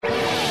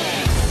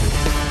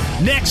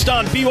Next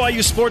on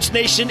BYU Sports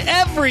Nation,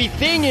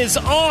 everything is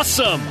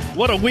awesome.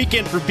 What a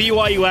weekend for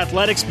BYU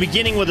athletics,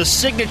 beginning with a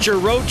signature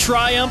road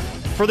triumph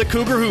for the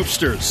Cougar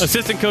Hoopsters.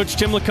 Assistant coach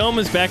Tim Lacombe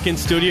is back in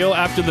studio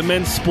after the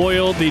men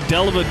spoiled the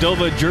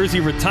Dellavedova jersey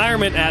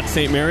retirement at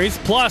St. Mary's.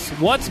 Plus,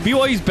 what's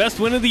BYU's best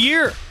win of the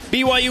year?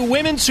 BYU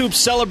women's hoops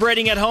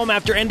celebrating at home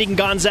after ending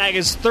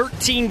Gonzaga's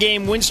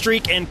 13-game win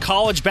streak, and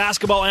college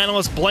basketball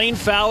analyst Blaine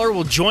Fowler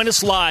will join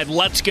us live.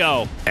 Let's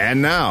go.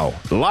 And now,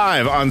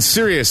 live on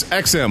Sirius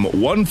XM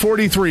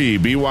 143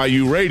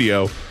 BYU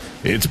Radio,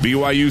 it's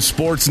BYU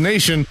Sports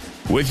Nation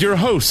with your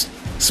hosts,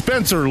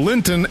 Spencer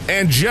Linton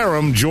and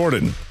Jerem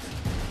Jordan.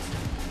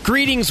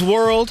 Greetings,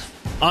 world,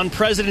 on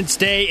President's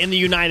Day in the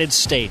United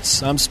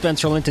States. I'm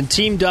Spencer Linton,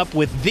 teamed up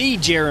with the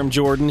Jerem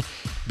Jordan.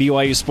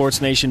 BYU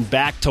Sports Nation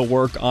back to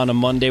work on a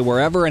Monday,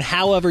 wherever and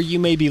however you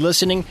may be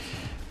listening.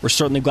 We're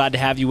certainly glad to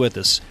have you with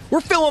us.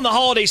 We're feeling the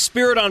holiday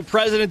spirit on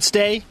President's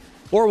Day,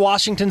 or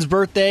Washington's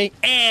birthday,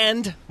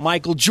 and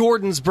Michael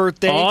Jordan's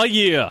birthday. Oh,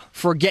 yeah.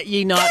 Forget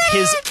ye not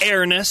his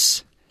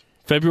airness.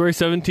 February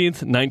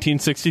 17th,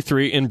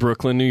 1963 in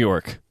Brooklyn, New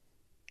York.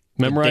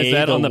 Memorize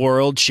that on the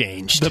world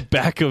changed. The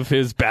back of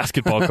his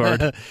basketball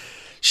card.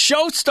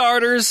 Show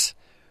starters.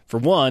 For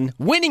one,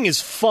 winning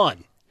is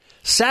fun.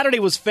 Saturday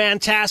was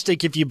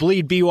fantastic if you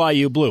bleed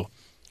BYU blue.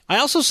 I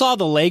also saw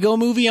the Lego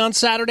movie on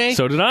Saturday.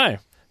 So did I.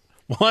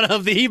 One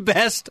of the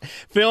best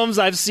films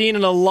I've seen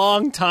in a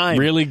long time.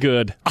 Really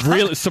good.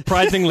 Really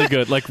surprisingly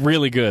good. Like,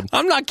 really good.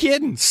 I'm not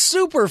kidding.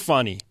 Super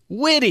funny,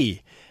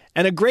 witty,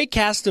 and a great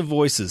cast of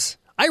voices.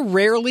 I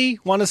rarely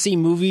want to see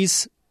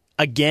movies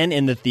again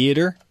in the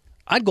theater.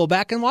 I'd go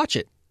back and watch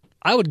it.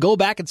 I would go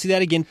back and see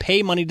that again,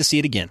 pay money to see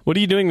it again. What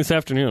are you doing this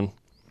afternoon?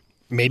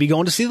 Maybe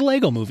going to see the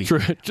Lego movie.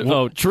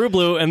 True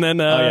Blue, and then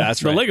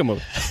that's right. The Lego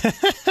movie.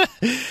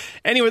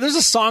 Anyway, there's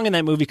a song in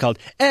that movie called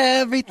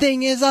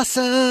Everything is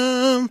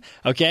Awesome.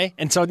 Okay?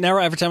 And so now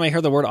every time I hear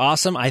the word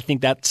awesome, I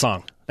think that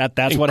song.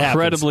 That's what happens.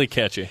 Incredibly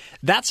catchy.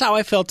 That's how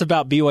I felt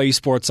about BYU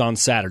sports on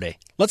Saturday.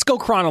 Let's go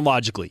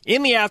chronologically.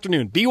 In the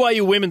afternoon,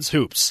 BYU women's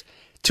hoops.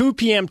 2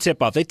 p.m.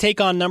 tip-off. They take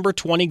on number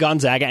 20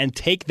 Gonzaga and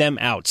take them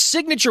out.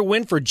 Signature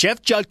win for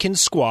Jeff Judkin's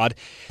squad.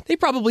 They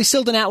probably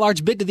sealed an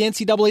at-large bid to the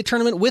NCAA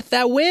tournament with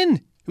that win.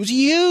 It was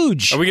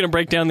huge. Are we going to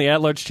break down the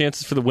at-large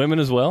chances for the women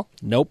as well?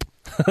 Nope.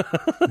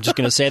 I'm just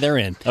going to say they're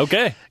in.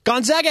 Okay.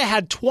 Gonzaga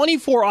had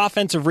 24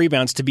 offensive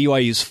rebounds to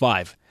BYU's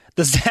 5.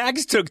 The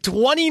Zags took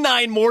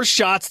 29 more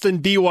shots than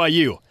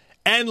BYU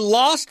and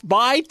lost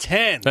by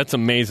 10. That's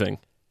amazing.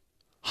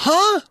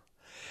 Huh?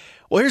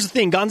 Well, here's the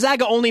thing.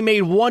 Gonzaga only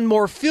made one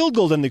more field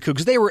goal than the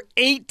Cougars. They were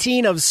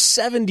 18 of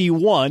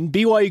 71.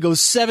 BYU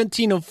goes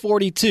 17 of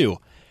 42.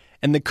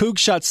 And the Cougs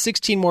shot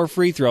 16 more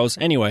free throws.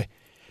 Anyway,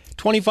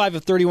 25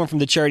 of 31 from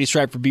the charity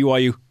stripe for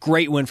BYU.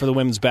 Great win for the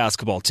women's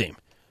basketball team.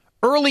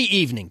 Early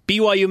evening,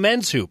 BYU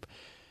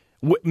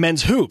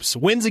men's hoops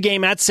wins a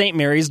game at St.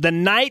 Mary's the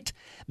night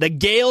the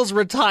Gales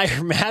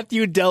retire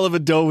Matthew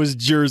Dellavedova's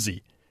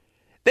jersey.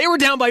 They were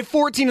down by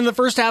 14 in the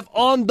first half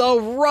on the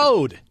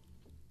road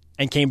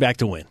and came back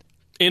to win.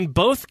 In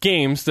both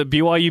games that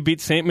BYU beat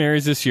St.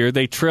 Mary's this year,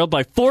 they trailed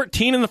by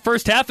 14 in the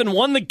first half and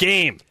won the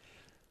game.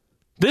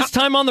 This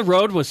time on the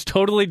road was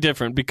totally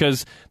different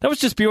because that was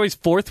just BYU's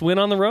 4th win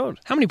on the road.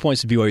 How many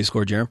points did BYU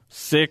score, Jerem?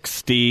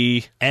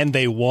 60. And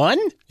they won?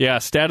 Yeah,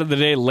 stat of the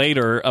day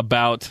later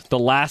about the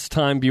last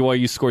time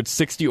BYU scored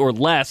 60 or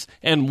less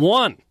and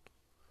won.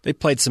 They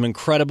played some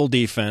incredible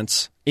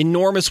defense.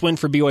 Enormous win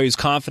for BYU's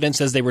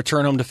confidence as they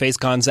return home to face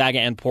Gonzaga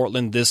and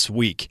Portland this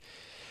week.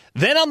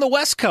 Then on the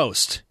West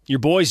Coast, your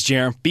boys,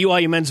 Jerem,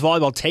 BYU men's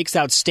volleyball takes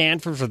out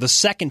Stanford for the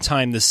second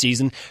time this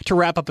season to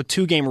wrap up a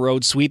 2-game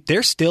road sweep.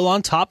 They're still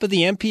on top of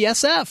the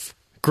MPSF.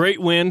 Great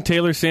win.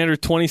 Taylor Sanders,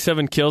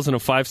 27 kills in a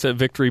 5-set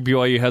victory.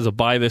 BYU has a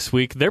bye this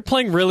week. They're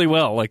playing really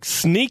well, like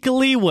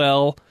sneakily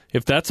well,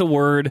 if that's a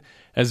word,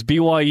 as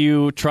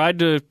BYU tried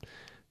to...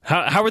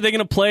 How are they going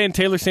to play in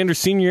Taylor Sanders'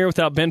 senior year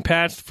without Ben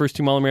Patch,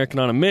 first-team All-American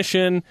on a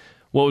mission?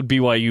 What would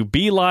BYU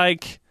be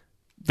like?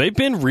 They've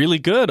been really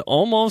good,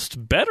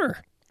 almost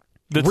better.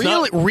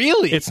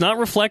 Really? It's not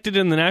reflected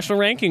in the national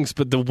rankings,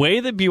 but the way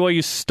that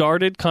BYU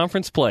started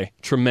conference play,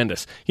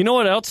 tremendous. You know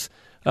what else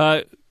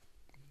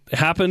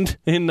happened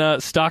in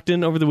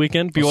Stockton over the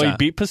weekend? BYU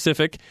beat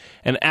Pacific,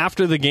 and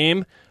after the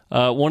game,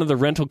 one of the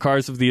rental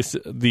cars of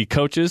the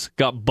coaches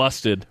got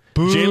busted.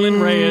 Jalen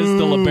Reyes,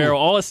 the libero,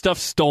 all his stuff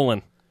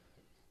stolen.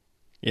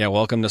 Yeah,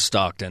 welcome to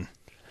Stockton.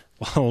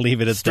 I'll leave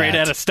it at Straight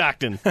out of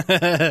Stockton.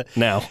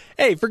 Now.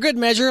 Hey, for good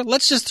measure,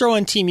 let's just throw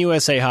in Team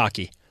USA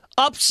Hockey.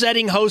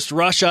 Upsetting host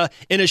Russia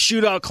in a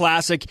shootout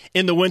classic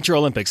in the Winter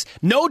Olympics.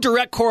 No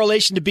direct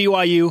correlation to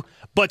BYU,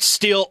 but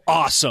still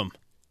awesome.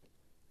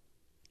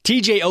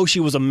 TJ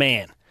Oshie was a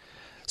man.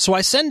 So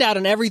I send out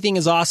an Everything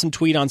is Awesome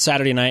tweet on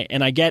Saturday night,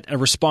 and I get a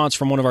response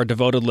from one of our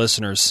devoted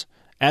listeners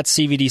at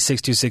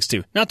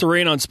CVD6262. Not to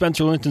rain on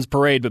Spencer Linton's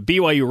parade, but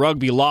BYU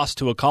Rugby lost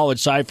to a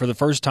college side for the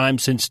first time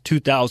since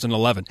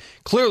 2011.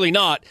 Clearly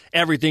not.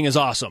 Everything is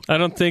awesome. I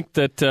don't think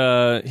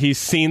that he's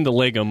seen the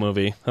Lego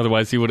movie.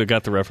 Otherwise, he would have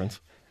got the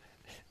reference.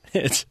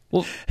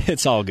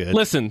 It's all good.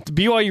 Listen,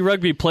 BYU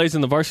Rugby plays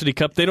in the Varsity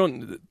Cup.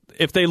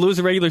 If they lose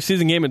a regular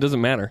season game, it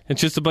doesn't matter.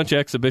 It's just a bunch of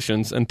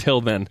exhibitions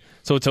until then,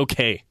 so it's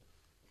okay.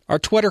 Our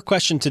Twitter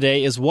question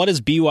today is, what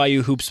is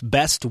BYU Hoops'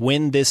 best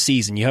win this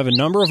season? You have a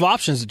number of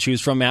options to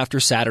choose from after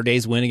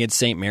Saturday's win against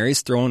St.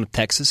 Mary's, throwing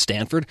Texas,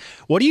 Stanford.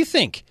 What do you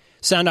think?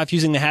 Sound off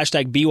using the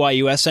hashtag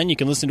BYUSN. You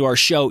can listen to our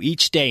show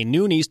each day,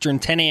 noon Eastern,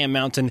 10 a.m.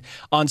 Mountain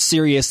on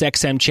Sirius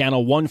XM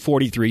Channel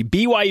 143,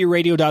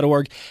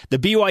 BYURadio.org, the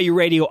BYU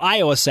Radio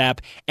iOS app,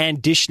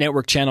 and Dish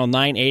Network Channel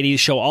 980. The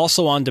show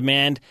also on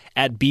demand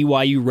at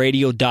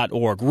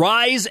BYURadio.org.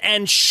 Rise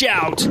and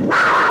shout.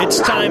 It's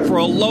time for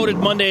a loaded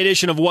Monday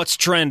edition of What's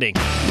Trending.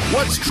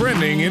 What's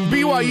trending in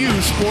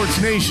BYU Sports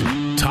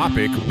Nation?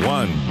 Topic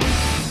 1.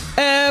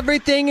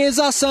 Everything is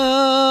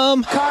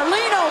awesome.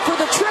 Carlino for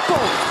the triple.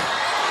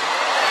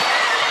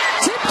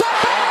 Tipped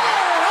up there.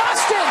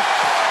 Austin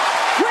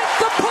with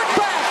the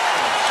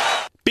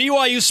putback.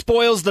 BYU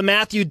spoils the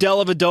Matthew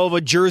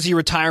Dellavedova jersey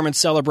retirement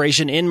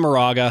celebration in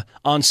Moraga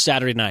on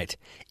Saturday night.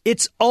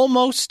 It's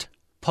almost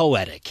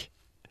poetic.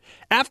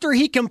 After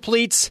he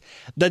completes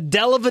the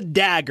Dellava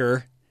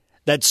dagger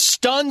that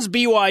stuns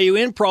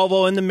BYU in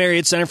Provo in the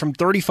Marriott Center from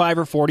 35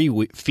 or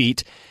 40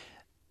 feet,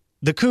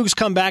 the Cougs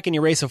come back and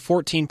erase a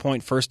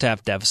 14-point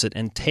first-half deficit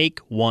and take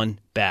one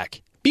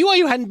back.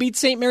 BYU hadn't beat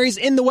St. Mary's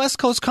in the West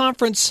Coast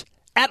Conference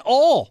at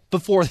all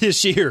before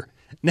this year.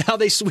 Now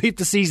they sweep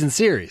the season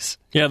series.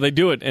 Yeah, they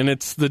do it, and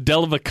it's the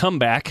Dellava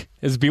comeback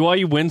as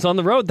BYU wins on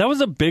the road. That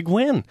was a big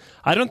win.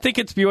 I don't think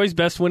it's BYU's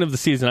best win of the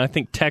season. I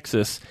think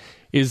Texas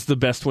is the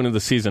best win of the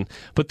season.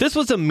 But this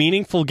was a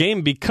meaningful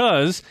game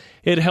because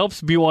it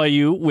helps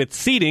BYU with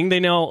seeding.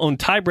 They now own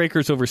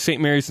tiebreakers over St.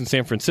 Mary's and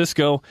San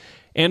Francisco,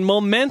 and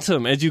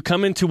momentum as you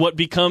come into what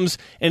becomes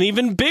an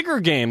even bigger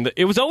game.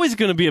 It was always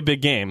going to be a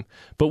big game,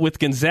 but with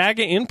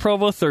Gonzaga in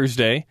Provo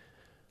Thursday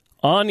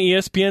on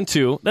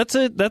ESPN2,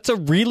 that's a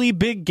really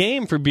big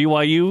game for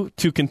BYU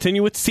to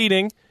continue with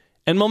seeding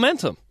and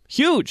momentum.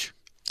 Huge.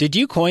 Did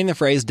you coin the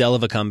phrase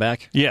Dellava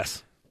comeback?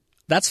 Yes.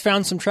 That's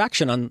found some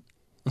traction on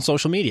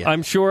social media.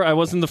 I'm sure I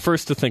wasn't the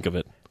first to think of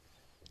it.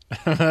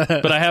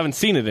 But I haven't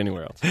seen it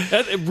anywhere else.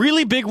 A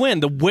really big win.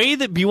 The way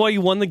that BYU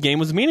won the game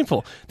was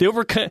meaningful. They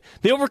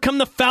overcome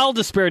the foul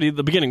disparity at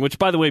the beginning, which,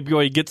 by the way,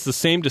 BYU gets the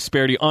same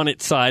disparity on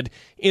its side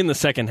in the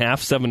second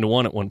half,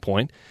 7-1 at one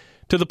point,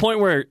 to the point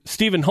where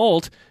Steve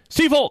Holt,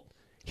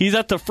 he's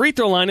at the free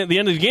throw line at the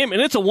end of the game,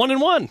 and it's a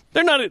 1-1.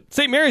 They're not at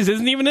St. Mary's,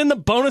 isn't even in the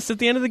bonus at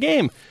the end of the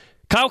game.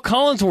 Kyle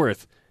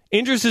Collinsworth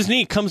injures his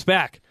knee, comes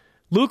back.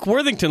 Luke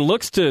Worthington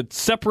looks to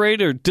separate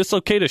or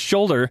dislocate a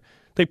shoulder.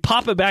 They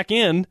pop it back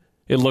in.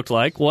 It looked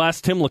like. We'll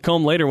ask Tim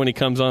Lacombe later when he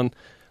comes on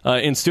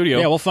in studio.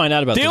 Yeah, we'll find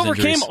out about those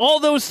injuries. They overcame all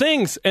those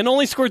things and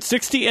only scored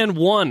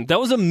 60-1. That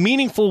was a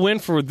meaningful win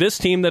for this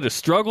team that has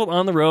struggled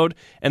on the road,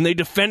 and they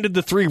defended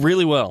the three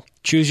really well.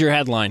 Choose your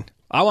headline.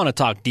 I want to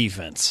talk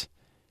defense.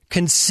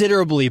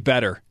 Considerably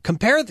better.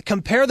 Compare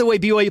the way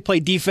BYU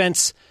played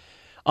defense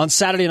on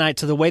Saturday night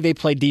to the way they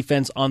played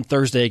defense on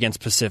Thursday against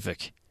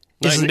Pacific.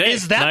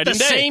 Is that the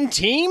same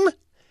team?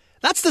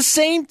 That's the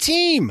same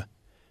team.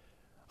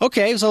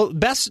 Okay, so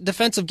best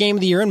defensive game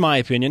of the year, in my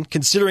opinion,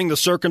 considering the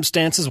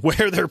circumstances,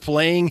 where they're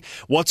playing,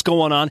 what's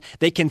going on.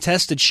 They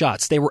contested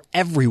shots. They were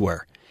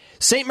everywhere.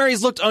 St.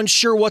 Mary's looked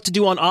unsure what to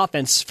do on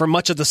offense for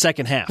much of the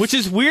second half. Which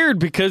is weird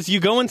because you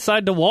go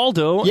inside to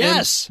Waldo,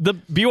 yes, and the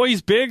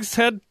BYU's bigs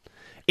had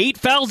 8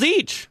 fouls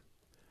each.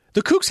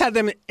 The Cougs had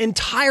them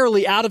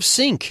entirely out of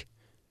sync.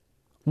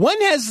 When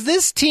has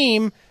this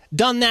team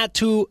done that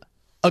to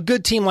a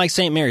good team like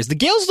St. Mary's? The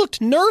Gales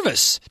looked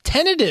nervous,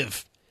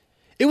 tentative.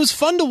 It was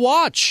fun to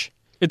watch.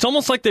 It's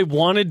almost like they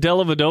wanted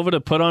Dellavedova to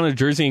put on a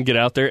jersey and get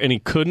out there, and he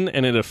couldn't,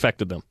 and it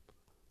affected them.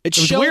 It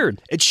was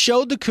weird. It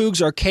showed the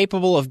Cougs are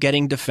capable of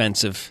getting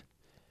defensive.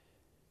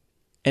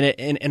 And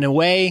in a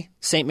way,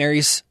 St.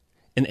 Mary's,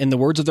 in the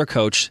words of their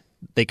coach,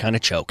 they kind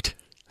of choked.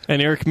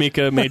 And Eric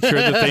Mika made sure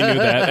that they knew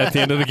that at the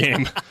end of the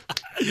game.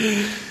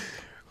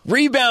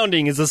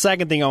 Rebounding is the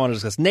second thing I want to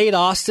discuss. Nate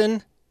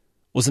Austin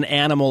was an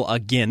animal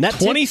again.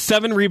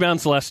 27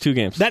 rebounds the last 2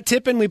 games. That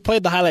tip-in, we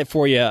played the highlight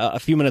for you a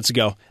few minutes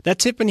ago. That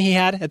tip-in he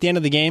had at the end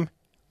of the game,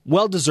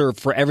 well-deserved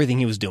for everything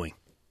he was doing.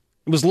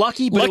 It was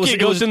lucky, but it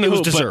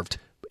was deserved.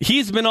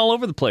 He's been all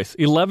over the place.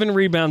 11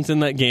 rebounds in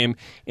that game,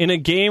 in a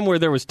game where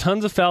there was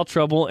tons of foul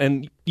trouble,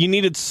 and you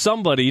needed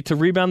somebody to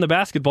rebound the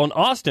basketball, and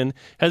Austin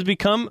has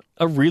become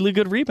a really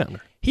good rebounder.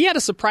 He had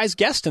a surprise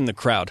guest in the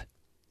crowd.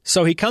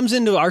 So he comes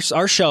into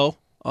our show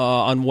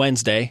on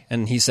Wednesday,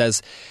 and he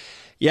says,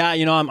 yeah,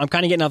 I'm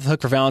kind of getting off the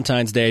hook for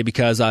Valentine's Day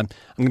because I'm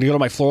going to go to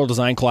my floral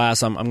design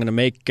class. I'm going to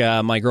make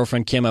my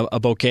girlfriend Kim a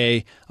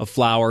bouquet of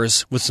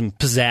flowers with some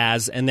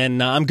pizzazz, and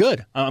then I'm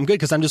good. I'm good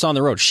because I'm just on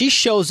the road. She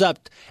shows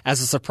up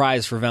as a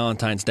surprise for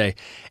Valentine's Day,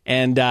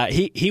 and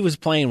he was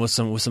playing with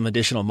some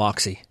additional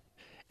moxie,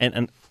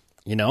 and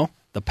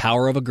the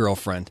power of a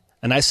girlfriend.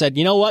 And I said,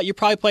 you know what? You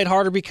probably played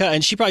harder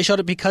and she probably showed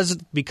it because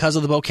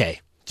of the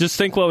bouquet. Just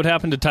think what would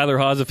happen to Tyler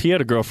Haws if he had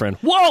a girlfriend.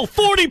 Whoa,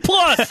 40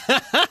 plus!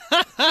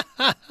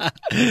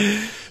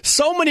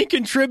 So many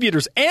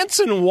contributors.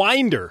 Anson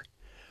Winder.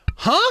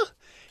 Huh?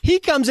 He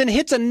comes in,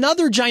 hits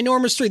another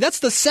ginormous three. That's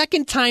the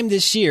second time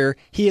this year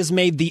he has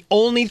made the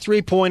only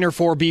three-pointer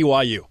for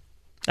BYU.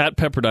 At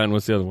Pepperdine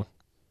was the other one.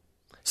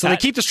 So they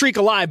keep the streak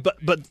alive,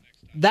 but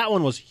that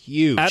one was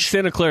huge. At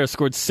Santa Clara,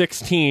 scored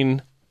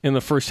 16 in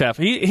the first half.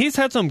 He's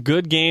had some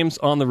good games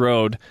on the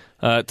road,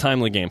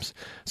 timely games.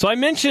 So I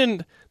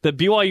mentioned that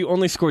BYU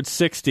only scored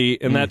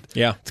 60, and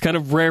it's kind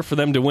of rare for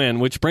them to win,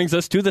 which brings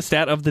us to the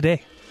stat of the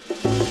day.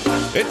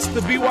 It's the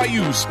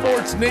BYU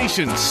Sports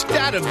Nation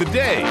stat of the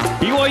day.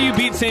 BYU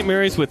beat St.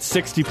 Mary's with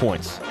 60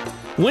 points.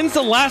 When's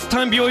the last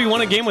time BYU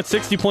won a game with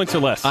 60 points or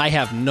less? I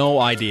have no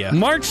idea.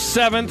 March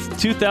 7th,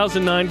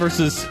 2009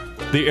 versus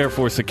the Air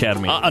Force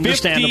Academy.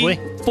 Understandably.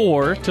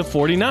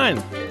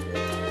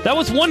 54-49. That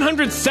was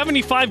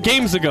 175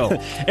 games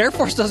ago. Air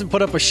Force doesn't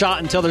put up a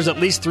shot until there's at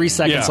least 3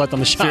 seconds left on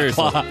the shot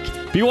clock.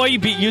 BYU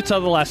beat Utah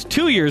the last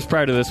 2 years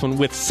prior to this one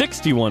with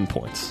 61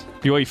 points.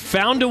 BYU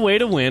found a way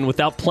to win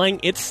without playing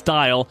its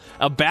style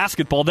of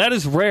basketball. That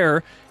is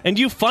rare, and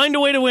you find a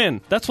way to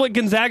win. That's what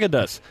Gonzaga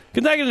does.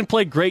 Gonzaga didn't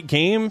play a great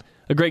game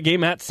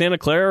at Santa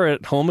Clara or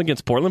at home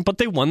against Portland, but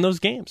they won those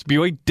games.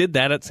 BYU did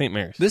that at St.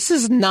 Mary's. This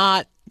is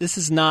not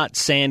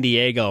San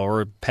Diego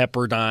or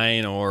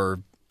Pepperdine or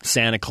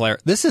Santa Clara.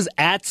 This is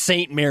at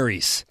St.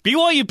 Mary's.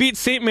 BYU beat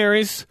St.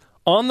 Mary's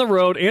on the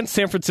road and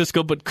San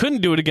Francisco, but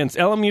couldn't do it against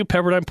LMU,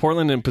 Pepperdine,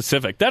 Portland, and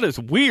Pacific. That is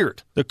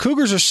weird. The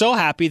Cougars are so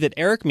happy that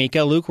Eric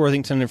Mika, Luke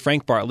Worthington, and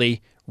Frank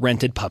Bartley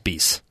rented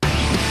puppies.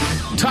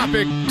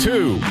 Topic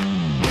 2.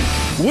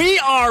 We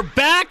are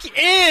back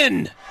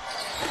in.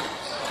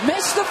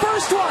 Missed the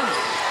first one.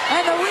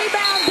 And the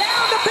rebound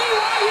down to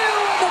BYU.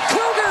 And the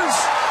Cougars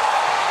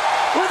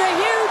with a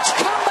huge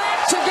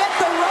comeback to get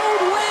the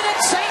road win at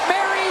St.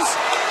 Mary's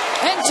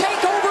and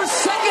take over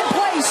second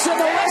place in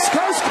the West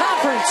Coast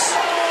Conference.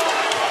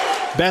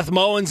 Beth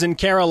Mowens and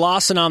Kara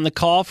Lawson on the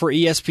call for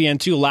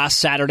ESPN2 last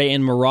Saturday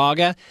in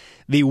Moraga.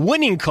 The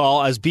winning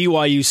call as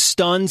BYU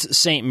stuns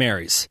St.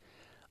 Mary's.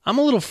 I'm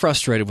a little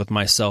frustrated with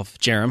myself,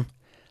 Jerem.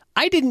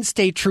 I didn't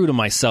stay true to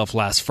myself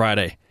last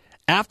Friday.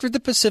 After the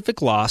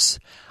Pacific loss,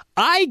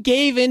 I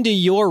gave into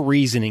your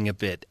reasoning a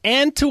bit,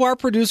 and to our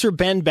producer,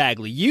 Ben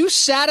Bagley. You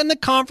sat in the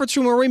conference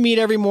room where we meet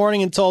every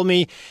morning and told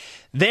me,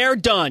 they're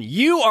done.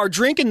 You are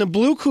drinking the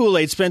blue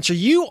Kool-Aid, Spencer.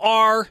 You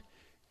are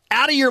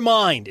out of your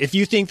mind if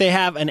you think they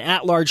have an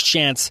at-large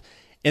chance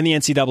in the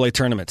NCAA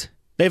tournament.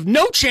 They have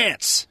no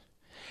chance.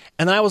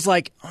 And I was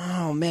like,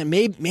 oh, man,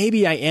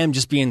 maybe I am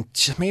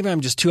maybe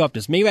I'm just too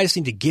optimistic. Maybe I just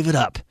need to give it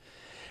up.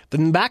 But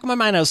in the back of my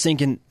mind, I was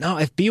thinking, no,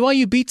 if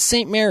BYU beats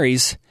St.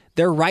 Mary's,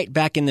 they're right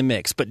back in the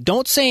mix. But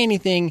don't say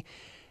anything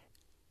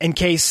in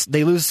case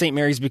they lose St.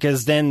 Mary's,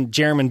 because then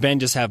Jerem and Ben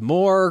just have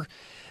more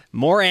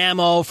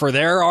ammo for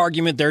their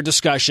argument, their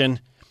discussion.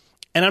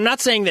 And I'm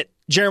not saying that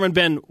Jerem and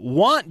Ben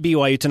want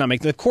BYU to not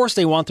make it. Of course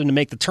they want them to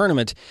make the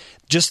tournament.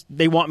 Just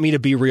they want me to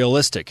be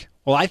realistic.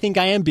 Well, I think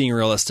I am being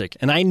realistic.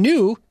 And I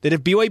knew that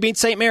if BYU beat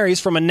St.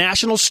 Mary's from a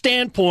national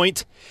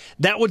standpoint,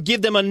 that would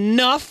give them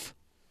enough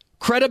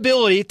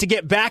credibility to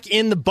get back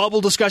in the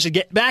bubble discussion,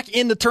 get back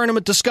in the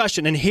tournament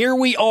discussion. And here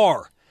we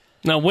are.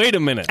 Now, wait a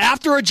minute.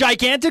 After a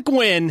gigantic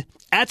win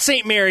at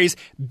St. Mary's,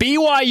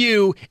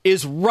 BYU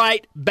is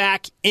right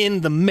back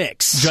in the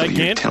mix. So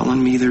you're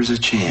telling me there's a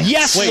chance?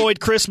 Yes, Lloyd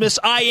Christmas,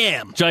 I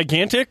am.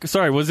 Gigantic?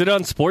 Sorry, was it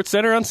on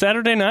SportsCenter on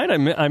Saturday night?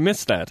 I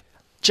missed that.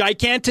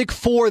 Gigantic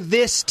for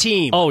this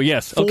team. Oh,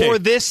 yes. Okay. For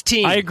this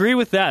team. I agree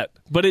with that.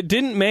 But it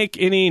didn't make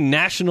any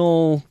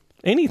national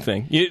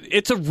anything.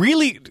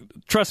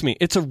 Trust me,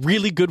 it's a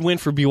really good win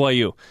for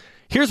BYU.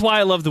 Here's why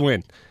I love the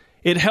win.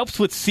 It helps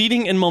with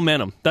seeding and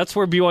momentum. That's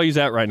where BYU's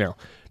at right now.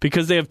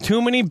 Because they have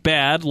too many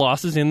bad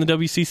losses in the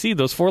WCC.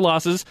 Those 4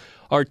 losses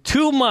are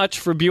too much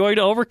for BYU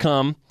to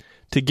overcome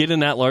to get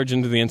in at-large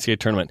into the NCAA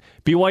tournament.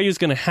 BYU is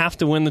going to have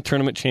to win the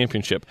tournament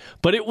championship.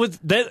 But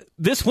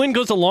this win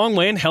goes a long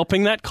way in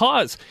helping that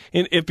cause.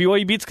 If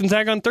BYU beats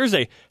Gonzaga on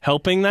Thursday,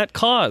 helping that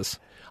cause.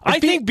 I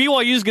think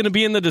BYU is going to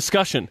be in the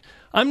discussion.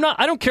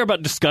 I don't care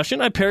about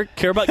discussion. I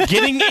care about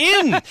getting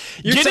in.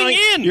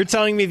 You're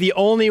telling me the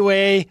only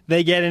way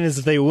they get in is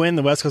if they win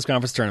the West Coast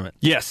Conference tournament.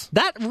 Yes.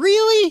 That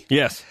really?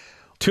 Yes.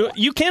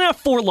 You can't have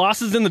 4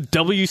 losses in the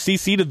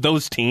WCC to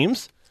those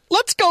teams.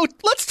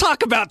 Let's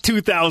talk about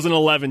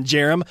 2011,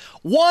 Jerem.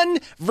 1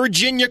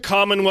 Virginia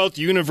Commonwealth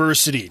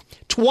University,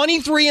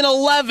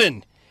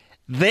 23-11.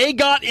 They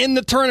got in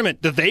the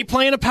tournament. Did they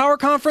play in a power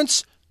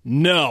conference?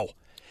 No.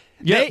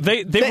 Yeah,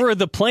 they were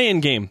the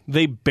play-in game.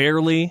 They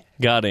barely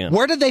got in.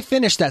 Where did they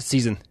finish that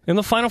season? In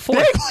the Final Four.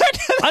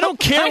 I don't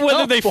care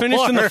whether they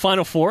finished in the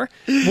Final Four,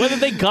 whether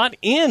they got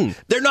in.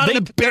 They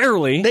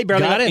barely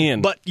got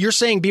in. But you're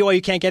saying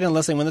BYU can't get in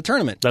unless they win the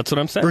tournament. That's what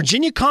I'm saying.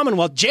 Virginia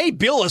Commonwealth, Jay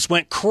Billis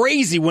went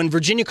crazy when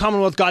Virginia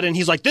Commonwealth got in.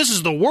 He's like, this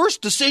is the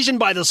worst decision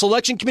by the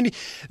selection committee.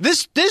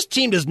 This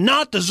team does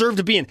not deserve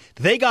to be in.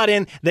 They got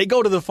in. They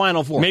go to the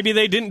Final Four. Maybe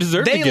they didn't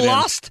deserve to get in. They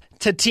lost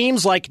to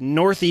teams like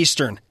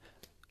Northeastern,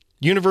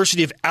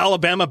 University of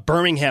Alabama,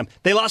 Birmingham.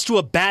 They lost to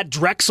a bad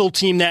Drexel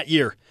team that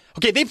year.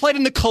 Okay, they played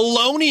in the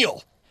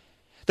Colonial.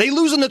 They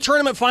lose in the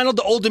tournament final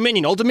to Old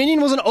Dominion. Old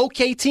Dominion was an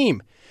okay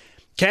team.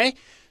 Okay?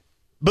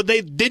 but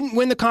they didn't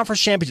win the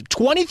conference championship.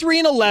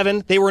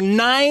 23-11. They were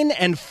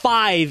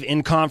 9-5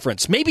 in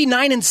conference, maybe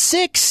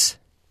 9-6.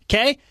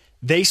 Okay,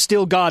 they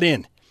still got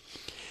in.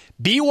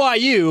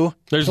 BYU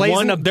plays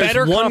in a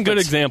better conference. One good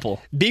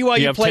example.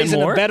 BYU plays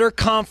in a better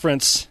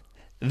conference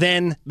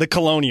than the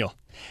Colonial,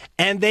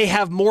 and they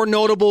have more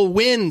notable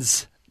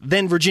wins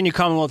than Virginia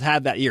Commonwealth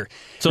had that year.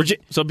 So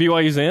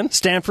BYU's in?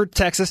 Stanford,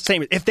 Texas,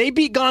 same. If they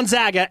beat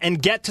Gonzaga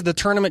and get to the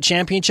tournament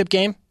championship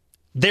game,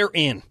 they're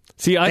in.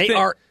 See, they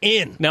are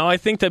in. Now, I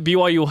think that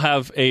BYU will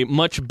have a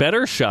much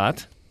better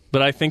shot,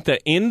 but I think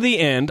that in the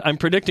end, I'm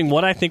predicting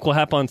what I think will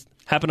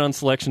happen on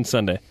Selection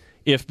Sunday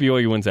if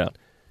BYU wins out.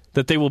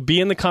 That they will be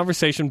in the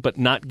conversation but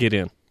not get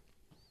in.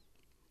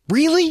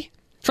 Really?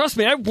 Trust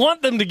me, I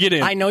want them to get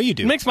in. I know you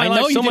do. It makes my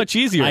life so much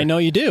easier. I know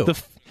you do.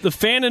 The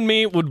fan in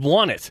me would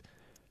want it,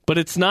 but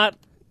it's not.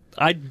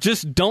 I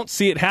just don't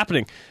see it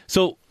happening.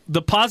 So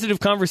the positive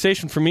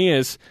conversation for me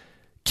is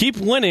keep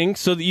winning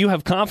so that you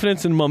have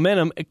confidence and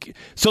momentum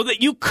so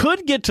that you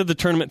could get to the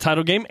tournament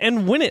title game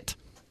and win it.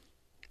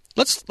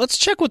 Let's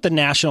check with the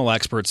national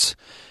experts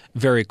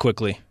very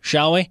quickly,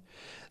 shall we?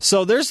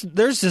 So there's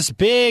this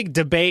big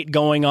debate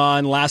going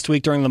on last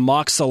week during the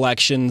mock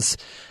selections.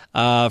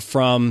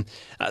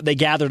 They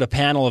gathered a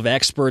panel of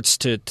experts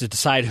to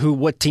decide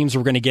what teams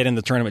were going to get in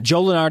the tournament.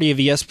 Joe Lunardi of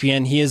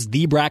ESPN, he is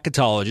the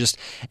bracketologist,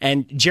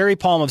 and Jerry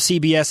Palm of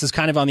CBS is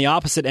kind of on the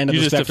opposite end of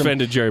the spectrum. You just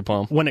offended Jerry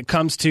Palm. When it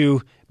comes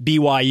to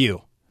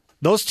BYU.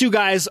 Those two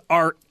guys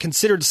are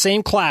considered the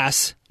same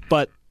class,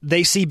 but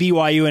they see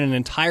BYU in an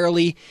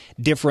entirely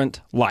different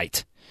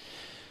light.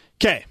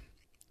 Okay,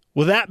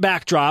 with that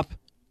backdrop,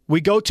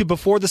 we go to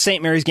before the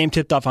St. Mary's game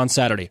tipped off on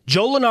Saturday.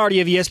 Joe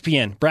Lunardi of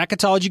ESPN,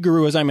 bracketology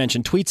guru, as I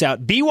mentioned, tweets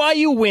out,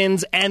 BYU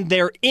wins and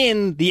they're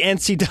in the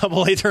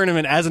NCAA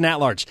tournament as an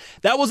at-large.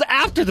 That was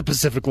after the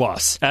Pacific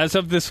loss. As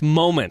of this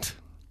moment.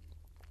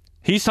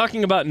 He's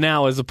talking about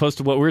now as opposed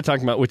to what we were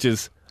talking about, which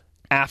is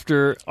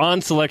after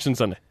on Selection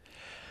Sunday.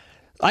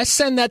 I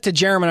send that to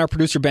Jeremy and our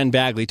producer Ben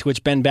Bagley, to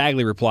which Ben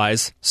Bagley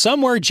replies,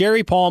 somewhere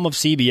Jerry Palm of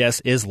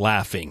CBS is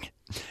laughing.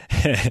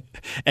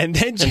 and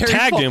then Jerry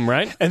tagged him,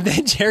 right? And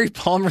then Jerry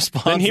Palm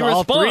responds to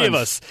all three of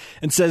us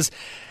and says,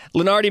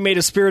 Lunardi made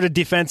a spirited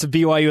defense of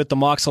BYU at the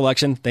mock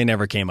selection. They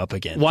never came up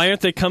again. Why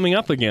aren't they coming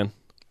up again?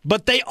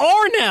 But they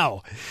are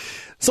now.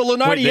 So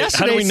Lunardi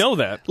yesterday... How do we know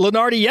that?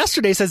 Lunardi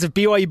yesterday says if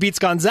BYU beats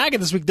Gonzaga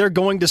this week, they're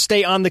going to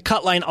stay on the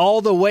cut line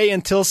all the way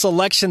until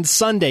Selection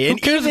Sunday. Who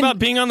cares about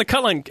being on the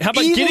cut line? How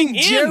about getting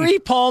in? Jerry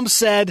Palm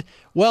said,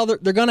 well,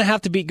 they're going to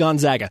have to beat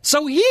Gonzaga.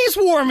 So he's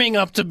warming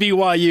up to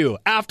BYU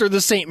after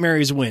the St.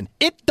 Mary's win.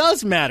 It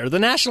does matter. The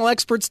national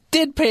experts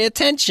did pay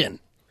attention.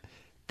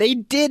 They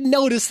did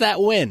notice that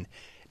win.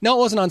 No, it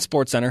wasn't on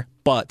SportsCenter,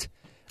 but...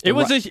 It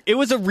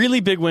was a really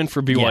big win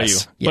for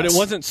BYU, but it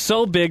wasn't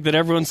so big that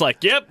everyone's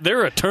like, yep,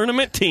 they're a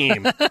tournament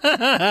team.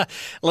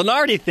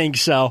 Lunardi thinks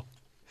so.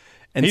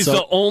 And he's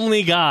the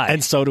only guy.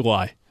 And so do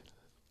I.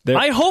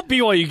 I hope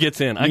BYU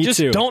gets in. I just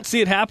too. don't see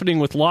it happening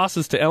with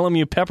losses to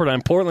LMU,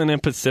 Pepperdine, Portland,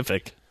 and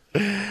Pacific.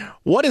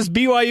 What is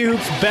BYU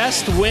Hoops'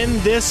 best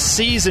win this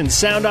season?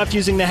 Sound off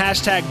using the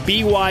hashtag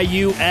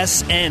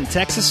BYUSN.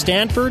 Texas,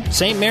 Stanford,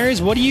 St.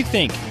 Mary's, what do you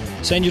think?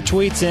 Send your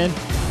tweets in.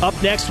 Up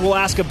next, we'll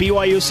ask a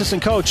BYU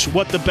assistant coach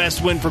what the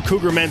best win for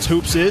Cougar men's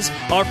hoops is.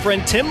 Our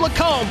friend Tim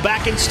Lacombe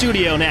back in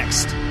studio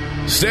next.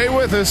 Stay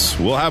with us.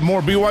 We'll have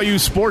more BYU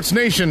Sports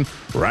Nation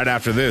right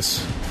after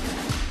this.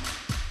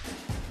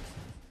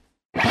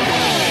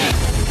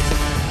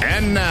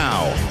 And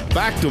now,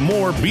 back to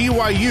more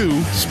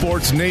BYU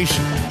Sports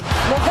Nation.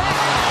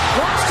 Levesque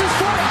lost his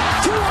foot.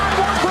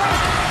 2-on-1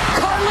 break.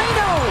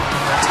 Carlino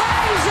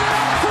ties it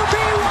up for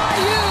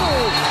BYU.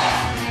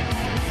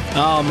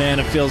 Oh, man,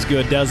 it feels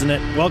good, doesn't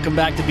it? Welcome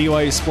back to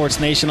BYU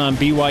Sports Nation on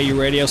BYU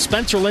Radio.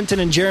 Spencer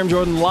Linton and Jeremy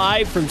Jordan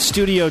live from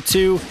Studio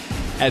 2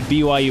 at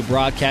BYU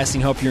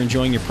Broadcasting. Hope you're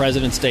enjoying your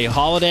President's Day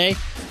holiday.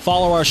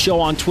 Follow our show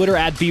on Twitter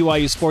at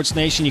BYU Sports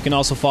Nation. You can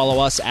also follow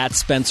us at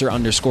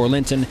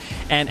Spencer_Linton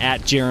and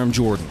at Jerem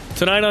Jordan.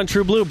 Tonight on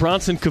True Blue,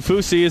 Bronson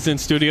Kafusi is in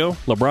studio.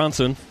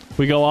 LeBronson.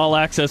 We go all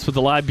access with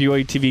the live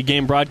BYU TV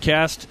game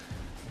broadcast.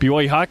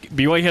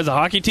 BYU has a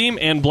hockey team,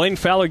 and Blaine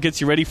Fowler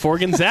gets you ready for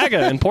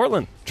Gonzaga in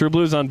Portland. True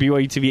Blue is on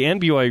BYU TV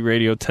and BYU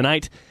Radio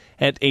tonight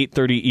at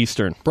 8:30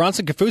 Eastern.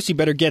 Bronson Kafusi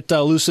better get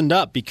loosened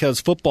up because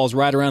football's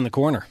right around the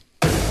corner.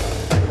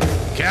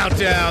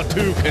 Countdown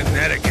to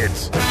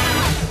Connecticut.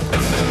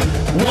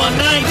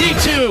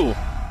 192.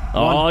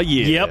 Oh,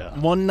 yeah. Yep,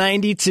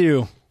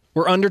 192.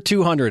 We're under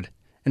 200.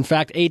 In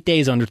fact, 8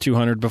 days under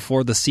 200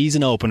 before the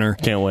season opener.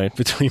 Can't wait.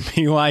 Between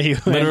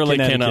BYU and Literally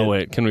Connecticut. cannot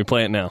wait. Can we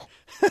play it now?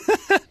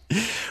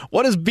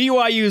 What is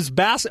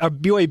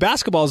BYU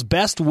basketball's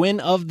best win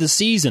of the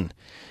season?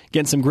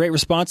 Getting some great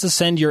responses.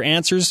 Send your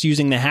answers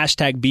using the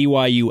hashtag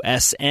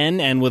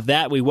BYUSN. And with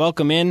that, we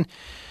welcome in,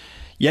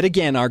 yet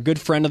again, our good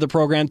friend of the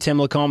program, Tim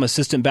Lacombe,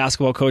 assistant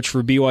basketball coach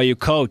for BYU.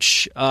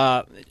 Coach,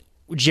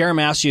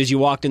 Jeremy asked you as you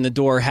walked in the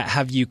door,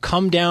 have you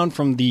come down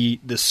from the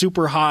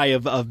super high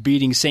of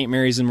beating St.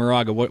 Mary's in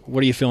Moraga? What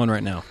are you feeling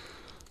right now?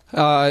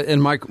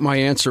 And my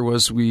answer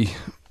was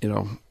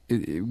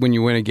when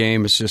you win a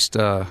game, it's just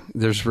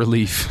there's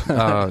relief,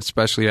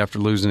 especially after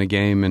losing a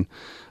game. And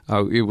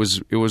it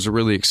was a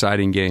really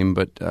exciting game.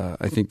 But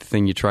I think the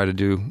thing you try to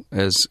do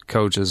as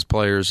coaches,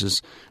 players,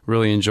 is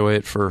really enjoy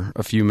it for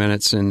a few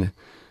minutes and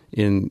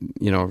in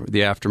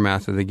the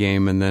aftermath of the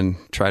game, and then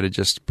try to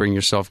just bring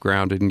yourself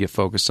grounded and get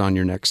focused on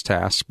your next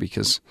task,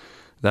 because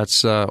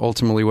that's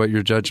ultimately what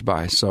you're judged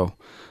by. So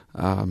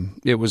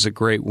it was a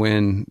great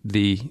win.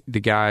 The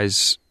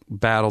guys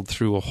battled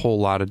through a whole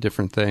lot of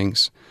different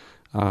things.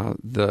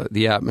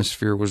 The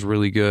atmosphere was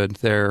really good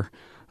there.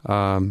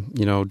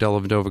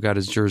 Dellavedova got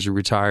his jersey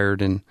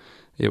retired, and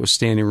it was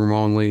standing room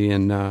only,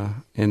 and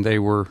they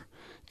were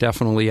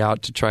definitely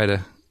out to try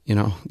to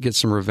get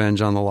some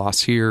revenge on the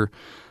loss here.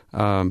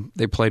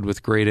 They played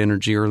with great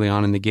energy early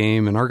on in the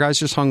game, and our guys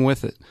just hung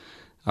with it.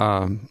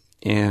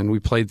 And we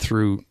played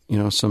through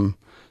some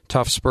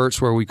tough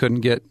spurts where we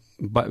couldn't get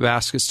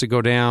baskets to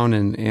go down,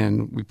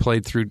 and we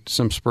played through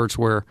some spurts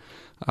where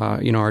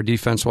our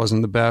defense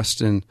wasn't the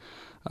best, and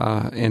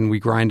we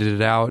grinded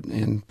it out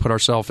and put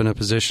ourselves in a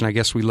position. I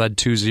guess we led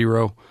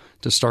 2-0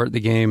 to start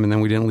the game, and then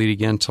we didn't lead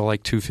again until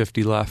like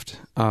 2:50 left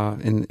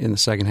in the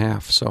second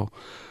half. So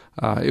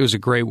it was a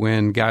great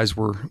win. Guys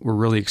were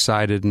really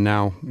excited, and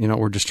now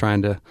we're just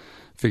trying to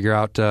figure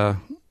out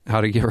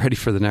how to get ready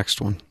for the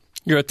next one.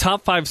 You're a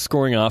top 5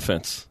 scoring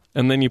offense,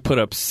 and then you put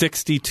up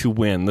 60 to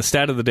win. The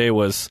stat of the day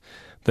was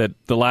that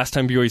the last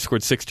time BYU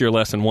scored 60 or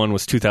less and won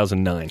was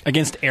 2009.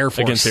 Against Air Force.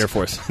 Against Air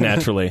Force,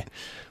 naturally.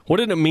 What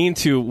did it mean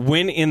to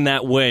win in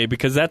that way?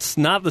 Because that's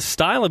not the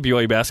style of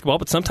BYU basketball,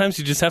 but sometimes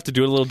you just have to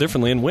do it a little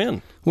differently and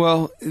win.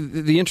 Well,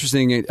 the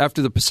interesting,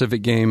 after the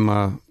Pacific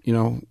game,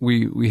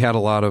 we had a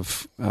lot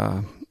of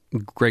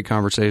great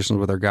conversations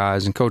with our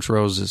guys, and Coach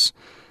Rose is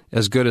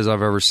as good as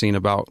I've ever seen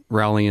about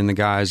rallying the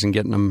guys and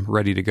getting them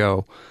ready to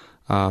go.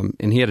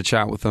 And he had a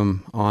chat with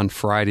them on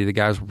Friday. The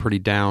guys were pretty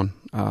down,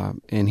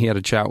 and he had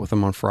a chat with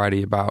them on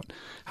Friday about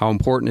how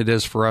important it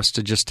is for us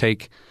to just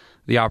take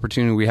the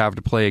opportunity we have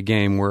to play a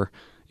game where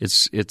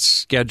it's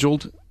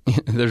scheduled.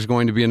 There's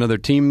going to be another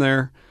team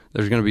there.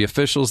 There's going to be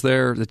officials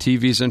there. The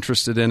TV's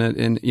interested in it.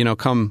 And,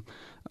 come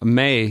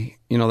May,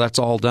 that's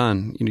all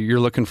done. You're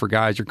looking for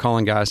guys. You're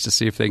calling guys to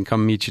see if they can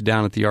come meet you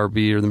down at the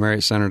RB or the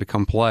Marriott Center to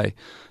come play.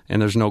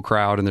 And there's no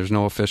crowd and there's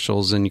no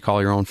officials, and you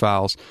call your own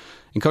fouls.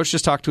 And Coach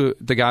just talked to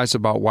the guys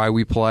about why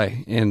we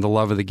play and the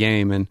love of the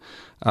game.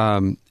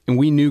 And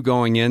we knew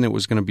going in it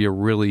was going to be a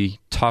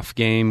really tough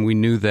game. We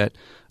knew that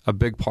a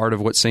big part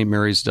of what St.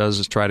 Mary's does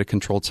is try to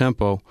control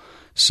tempo.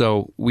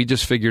 So we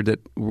just figured that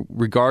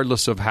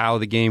regardless of how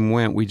the game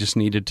went, we just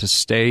needed to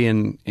stay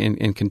and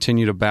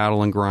continue to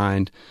battle and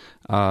grind.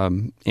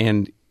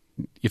 And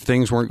if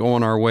things weren't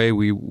going our way,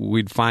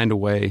 we'd find a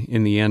way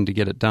in the end to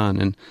get it done.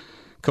 And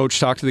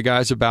Coach talked to the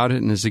guys about it,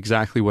 and is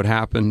exactly what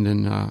happened.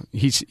 And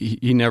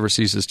he never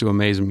ceases to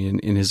amaze me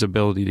in his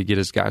ability to get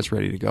his guys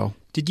ready to go.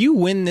 Did you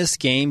win this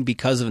game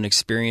because of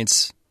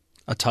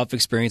a tough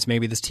experience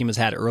maybe this team has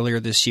had earlier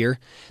this year?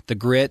 The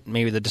grit,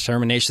 maybe the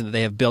determination that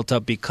they have built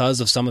up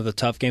because of some of the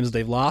tough games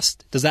they've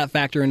lost? Does that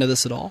factor into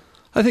this at all?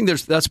 I think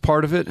that's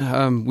part of it.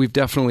 We've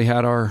definitely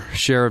had our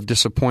share of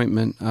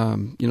disappointment.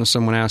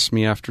 Someone asked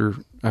me after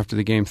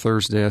the game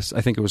Thursday,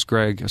 I think it was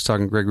Greg, I was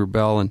talking to Greg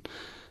Rubel, and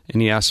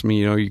he asked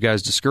me, are you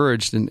guys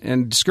discouraged?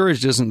 And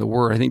discouraged isn't the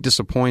word. I think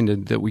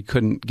disappointed that we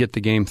couldn't get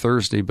the game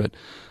Thursday, but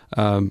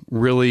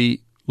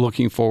really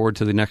looking forward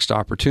to the next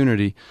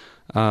opportunity.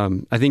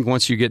 I think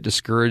once you get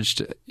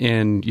discouraged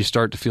and you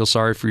start to feel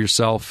sorry for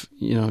yourself,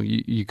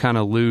 you kind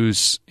of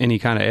lose any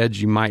kind of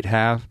edge you might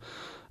have.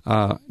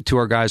 To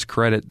our guys'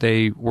 credit,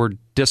 they were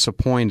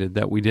disappointed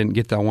that we didn't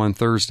get that one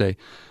Thursday.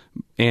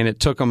 And it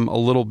took them a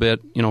little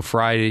bit,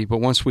 Friday. But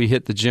once we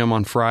hit the gym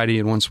on Friday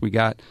and once we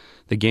got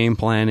the game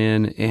plan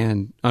in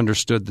and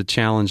understood the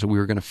challenge that we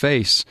were going to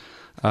face,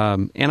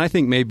 and I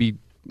think maybe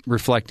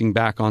reflecting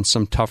back on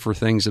some tougher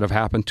things that have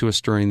happened to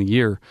us during the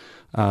year,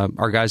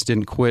 our guys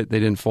didn't quit. They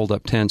didn't fold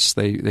up tents.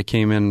 They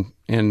came in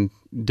and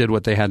did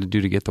what they had to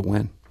do to get the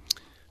win.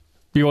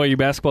 BYU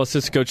basketball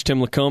assistant coach Tim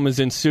Lacombe is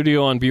in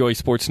studio on BYU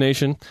Sports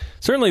Nation.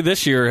 Certainly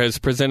this year has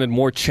presented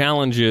more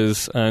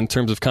challenges in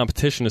terms of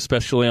competition,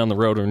 especially on the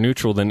road or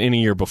neutral, than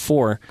any year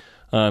before.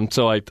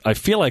 So I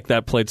feel like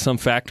that played some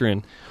factor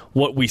in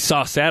what we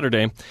saw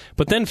Saturday.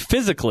 But then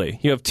physically,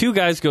 you have two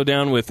guys go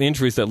down with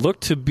injuries that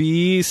looked to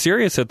be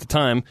serious at the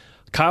time.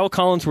 Kyle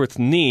Collinsworth's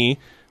knee,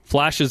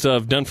 flashes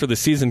of done for the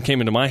season came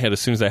into my head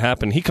as soon as that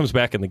happened. He comes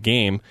back in the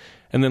game.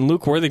 And then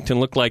Luke Worthington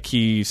looked like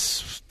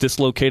he's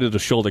dislocated a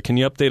shoulder. Can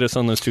you update us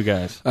on those two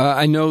guys?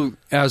 I know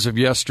as of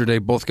yesterday,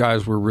 both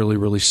guys were really,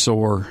 really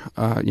sore.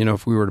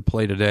 If we were to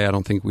play today, I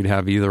don't think we'd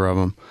have either of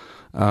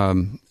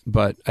them.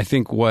 But I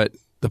think what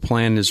the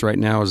plan is right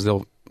now is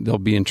they'll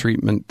be in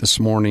treatment this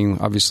morning.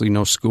 Obviously,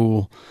 no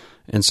school,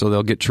 and so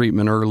they'll get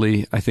treatment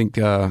early. I think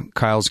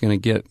Kyle's going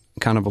to get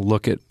kind of a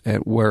look at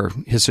where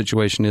his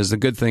situation is. The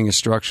good thing is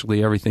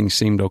structurally everything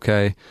seemed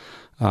okay,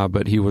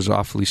 but he was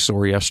awfully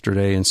sore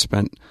yesterday and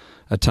spent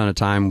a ton of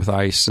time with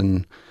ice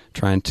and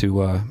trying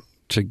to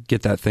to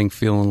get that thing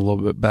feeling a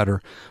little bit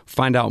better.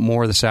 Find out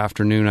more this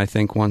afternoon, I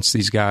think, once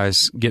these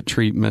guys get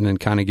treatment and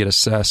kind of get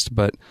assessed.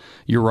 But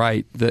you're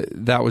right,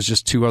 that was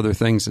just two other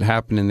things that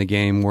happened in the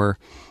game where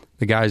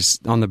the guys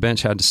on the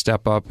bench had to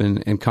step up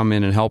and come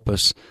in and help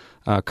us.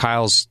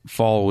 Kyle's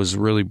fall was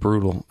really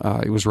brutal.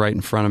 It was right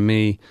in front of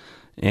me,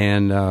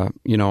 and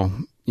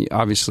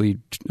obviously,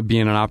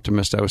 being an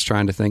optimist, I was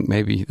trying to think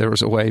maybe there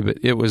was a way, but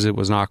it was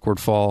an awkward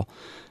fall,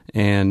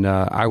 and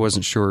I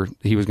wasn't sure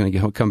he was going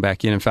to come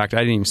back in. In fact, I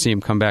didn't even see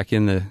him come back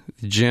in the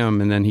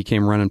gym, and then he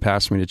came running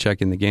past me to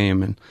check in the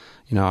game, and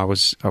I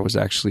was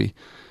actually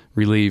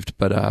relieved.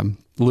 But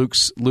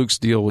Luke's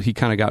deal, he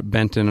kind of got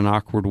bent in an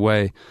awkward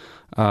way.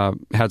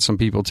 Had some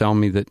people tell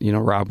me that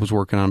Rob was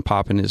working on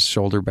popping his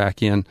shoulder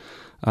back in.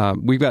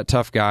 We've got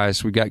tough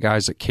guys. We've got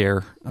guys that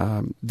care.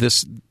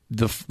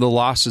 The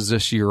losses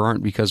this year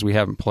aren't because we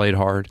haven't played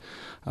hard.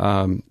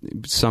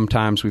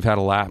 Sometimes we've had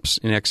a lapse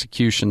in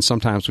execution.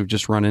 Sometimes we've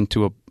just run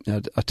into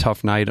a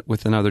tough night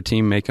with another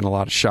team making a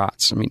lot of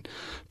shots. I mean,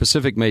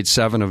 Pacific made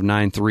 7 of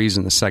 9 threes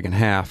in the second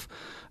half,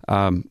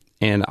 and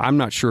I'm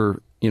not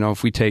sure.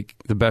 If we take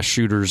the best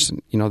shooters,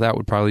 that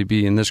would probably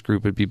be in this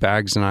group. It'd be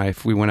Bags and I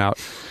if we went out.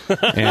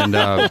 And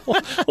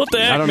what the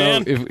heck, I don't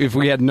man? know if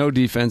we had no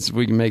defense, if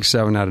we can make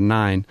 7 out of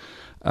 9.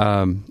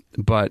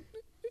 But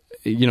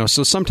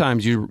so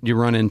sometimes you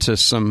run into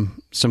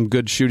some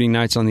good shooting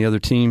nights on the other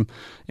team,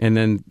 and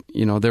then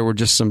there were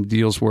just some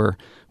deals where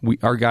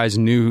our guys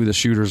knew who the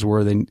shooters were,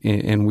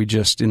 and we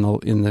just in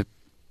the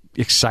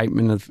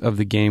excitement of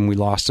the game, we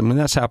lost them. And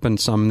that's happened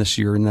some this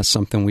year, and that's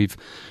something we've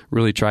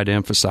really tried to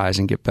emphasize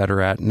and get better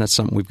at, and that's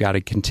something we've got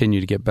to continue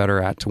to get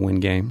better at to win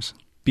games.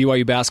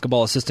 BYU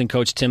basketball assistant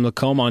coach Tim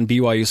Lacombe on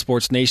BYU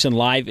Sports Nation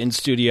live in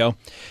studio.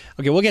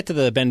 Okay, we'll get to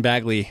the Ben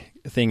Bagley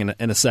thing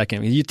in a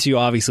second. You two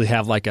obviously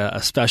have like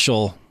a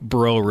special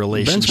bro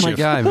relationship. Ben's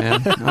my guy,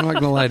 man. I'm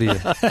not going to lie to you. In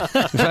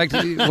fact,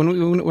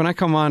 when I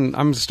come on, I'm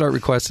going to start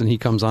requesting he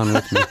comes on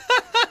with me.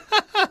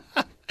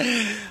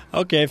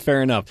 Okay,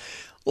 fair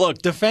enough. Look,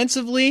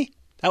 defensively,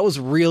 that was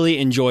really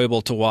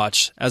enjoyable to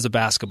watch as a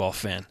basketball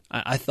fan.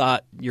 I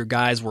thought your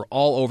guys were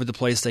all over the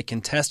place. They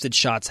contested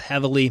shots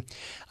heavily.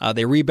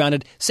 They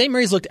rebounded. St.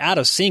 Mary's looked out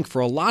of sync for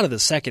a lot of the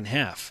second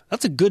half.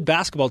 That's a good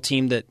basketball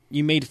team that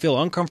you made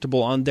feel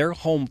uncomfortable on their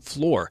home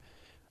floor.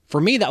 For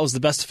me, that was the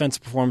best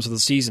defensive performance of the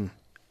season.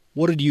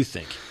 What did you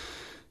think?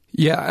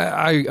 Yeah,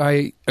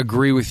 I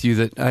agree with you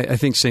that I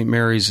think St.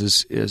 Mary's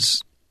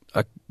is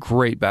a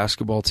great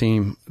basketball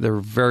team. They're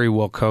very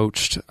well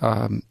coached.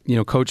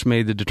 Coach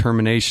made the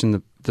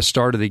determination the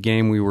start of the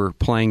game we were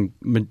playing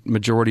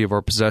majority of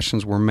our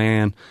possessions were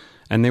man,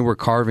 and they were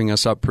carving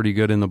us up pretty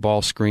good in the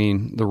ball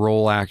screen, the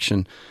roll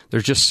action.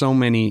 There's just so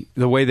many,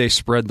 the way they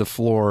spread the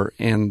floor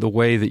and the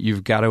way that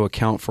you've got to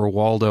account for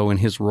Waldo and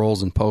his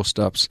rolls and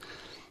post-ups,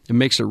 it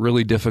makes it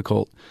really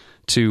difficult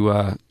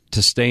to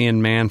stay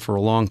in man for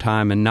a long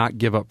time and not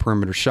give up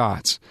perimeter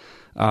shots.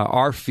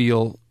 Our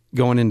feel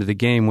going into the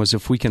game was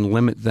if we can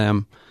limit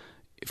them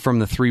from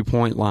the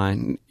three-point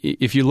line.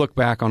 If you look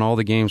back on all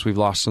the games we've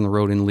lost on the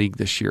road in league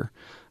this year,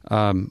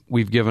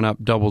 we've given up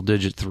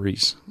double-digit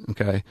threes.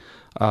 Okay,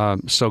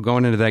 so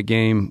going into that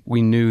game,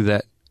 we knew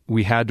that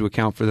we had to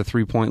account for the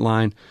three-point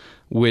line,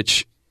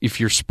 which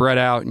if you're spread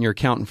out and you're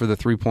accounting for the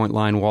three-point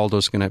line,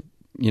 Waldo's going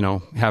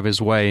to have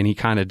his way, and he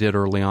kind of did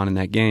early on in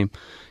that game.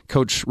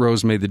 Coach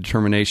Rose made the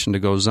determination to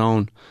go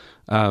zone.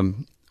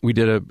 We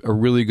did a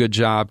really good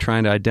job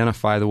trying to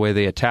identify the way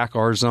they attack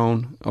our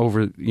zone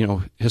over,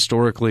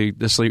 historically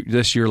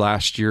this year,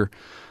 last year.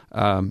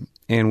 And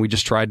we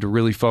just tried to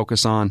really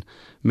focus on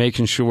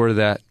making sure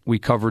that we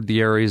covered the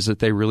areas that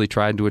they really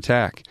tried to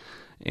attack.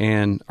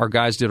 And our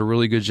guys did a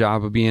really good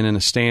job of being in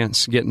a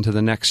stance, getting to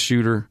the next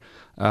shooter,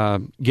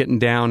 getting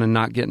down and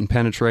not getting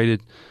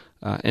penetrated,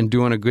 and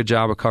doing a good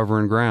job of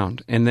covering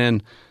ground. And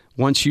then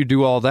once you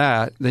do all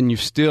that, then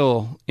you've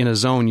still, in a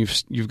zone,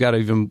 you've got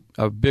even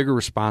a bigger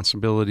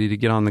responsibility to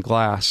get on the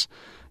glass.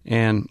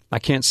 And I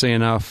can't say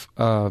enough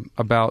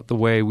about the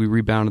way we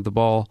rebounded the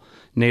ball.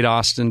 Nate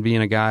Austin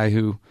being a guy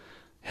who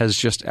has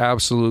just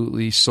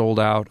absolutely sold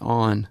out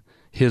on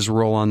his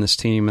role on this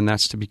team, and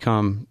that's to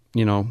become,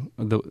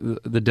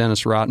 the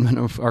Dennis Rodman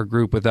of our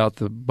group without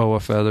the boa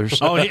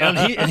feathers. Oh,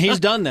 and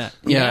he's done that.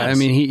 Yeah, I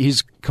mean,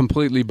 he's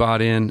completely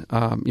bought in.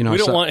 We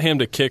don't want him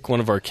to kick one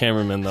of our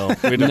cameramen, though.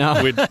 We do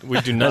not.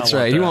 That's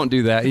right. That. He won't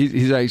do that.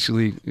 He's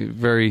actually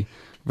very,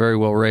 very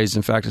well raised.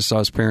 In fact, I saw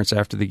his parents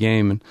after the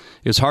game, and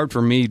it was hard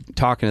for me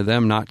talking to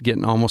them, not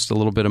getting almost a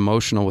little bit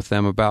emotional with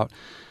them about.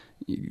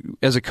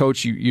 As a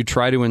coach, you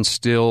try to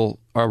instill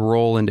a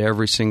role into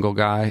every single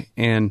guy,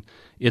 and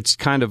it's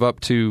kind of up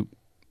to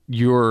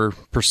your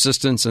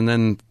persistence, and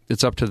then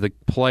it's up to the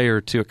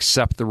player to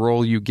accept the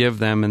role you give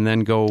them and then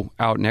go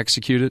out and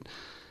execute it.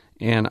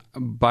 And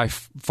by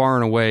far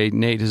and away,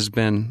 Nate has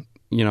been,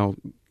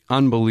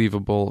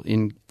 unbelievable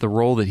in the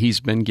role that he's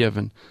been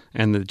given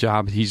and the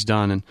job he's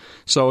done. And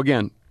so,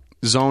 again,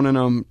 zoning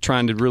them,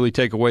 trying to really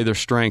take away their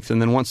strength,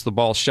 and then once the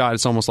ball's shot,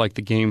 it's almost like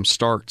the game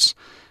starts.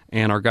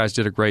 And our guys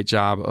did a great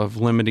job of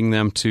limiting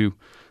them to,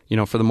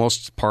 for the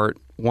most part,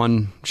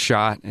 one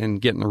shot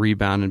and getting the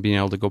rebound and being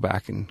able to go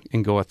back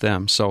and go at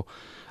them. So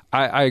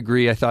I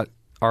agree. I thought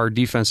our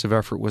defensive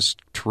effort was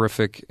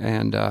terrific,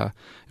 and I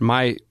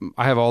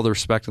have all the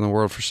respect in the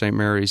world for St.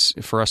 Mary's.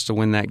 For us to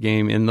win that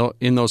game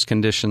in those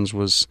conditions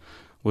was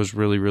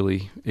really,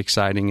 really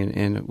exciting,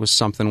 and it was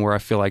something where I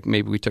feel like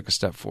maybe we took a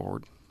step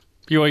forward.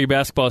 BYU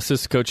basketball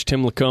assistant coach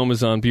Tim Lacombe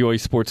is on BYU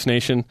Sports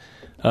Nation.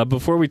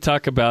 Before we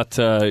talk about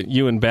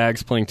you and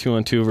Bags playing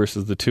 2-on-2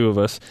 versus the two of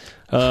us,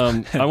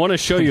 I want to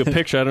show you a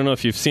picture. I don't know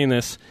if you've seen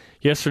this.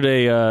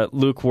 Yesterday,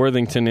 Luke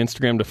Worthington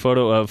Instagrammed a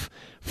photo of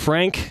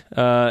Frank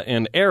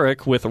and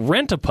Eric with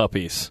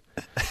rent-a-puppies.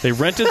 They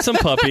rented some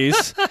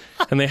puppies,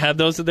 and they had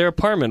those at their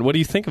apartment. What do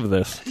you think of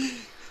this?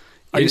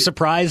 Are you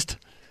surprised?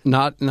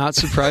 Not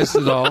surprised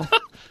at all.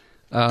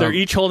 They're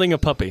each holding a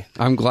puppy.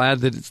 I'm glad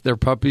that they're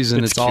puppies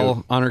and it's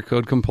all honor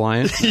code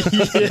compliant,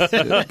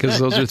 because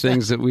those are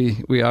things that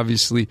we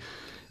obviously.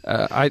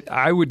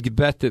 I would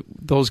bet that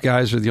those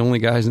guys are the only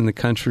guys in the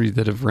country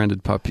that have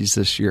rented puppies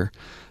this year.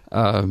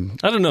 I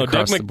don't know.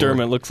 Doug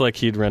McDermott looks like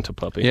he'd rent a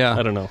puppy. Yeah,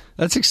 I don't know.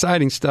 That's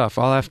exciting stuff.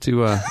 I'll have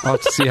to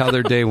see how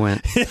their day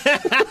went.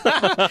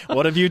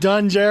 What have you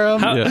done, Jerem?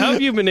 How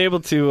have you been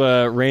able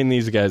to rein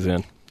these guys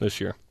in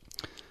this year?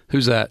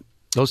 Who's that?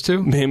 Those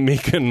two?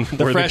 Meek and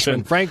the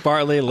freshman, Frank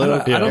Bartley,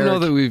 Luke. I don't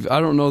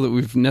know that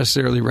we've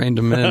necessarily reined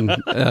them in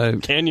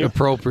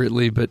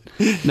appropriately, but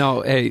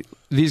no. Hey,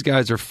 these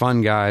guys are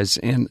fun guys,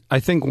 and I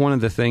think one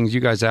of the things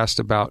you guys asked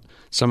about,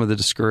 some of the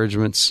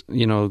discouragements,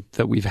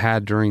 that we've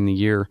had during the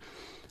year.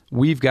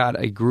 We've got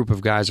a group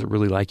of guys that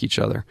really like each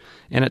other,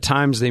 and at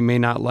times they may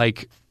not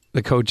like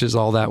the coaches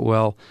all that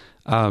well,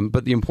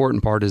 but the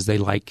important part is they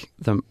like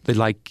them. They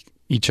like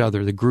each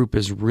other. The group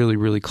is really,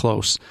 really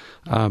close.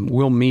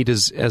 We'll meet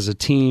as a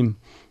team,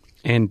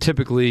 and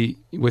typically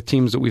with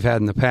teams that we've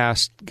had in the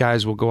past,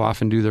 guys will go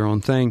off and do their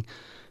own thing.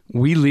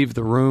 We leave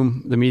the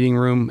meeting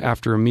room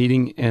after a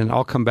meeting, and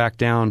I'll come back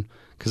down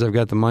because I've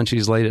got the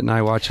munchies late at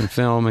night watching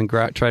film and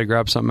try to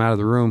grab something out of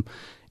the room.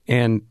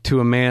 And to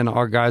a man,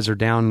 our guys are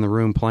down in the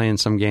room playing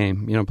some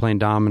game, playing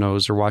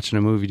dominoes or watching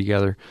a movie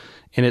together.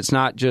 And it's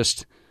not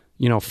just,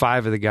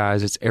 5 of the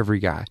guys, it's every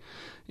guy.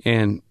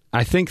 And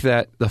I think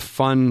that the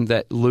fun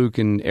that Luke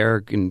and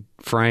Eric and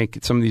Frank,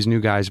 some of these new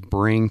guys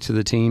bring to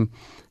the team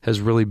has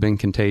really been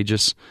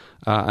contagious.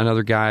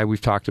 Another guy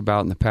we've talked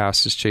about in the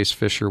past is Chase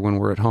Fisher when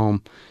we're at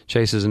home.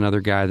 Chase is another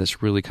guy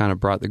that's really kind of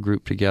brought the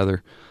group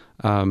together.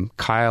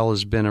 Kyle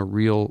has been a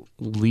real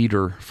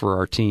leader for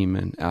our team,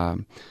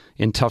 and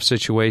in tough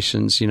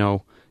situations,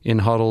 in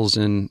huddles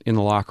and in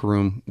the locker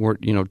room, we're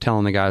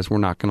telling the guys we're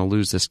not going to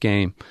lose this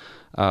game.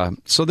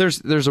 So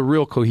there's a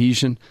real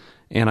cohesion.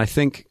 And I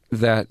think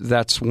that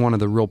that's one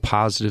of the real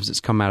positives that's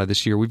come out of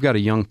this year. We've got a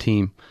young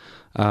team.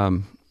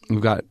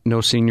 We've got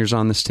no seniors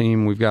on this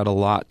team. We've got a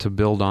lot to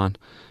build on.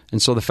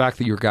 And so the fact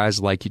that your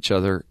guys like each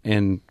other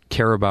and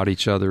care about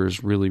each other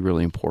is really,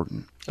 really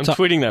important. I'm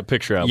tweeting that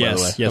picture out, by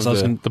the way. Yes,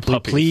 the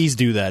puppies. Please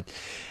do that.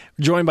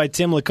 We're joined by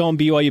Tim Lacombe,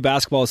 BYU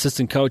basketball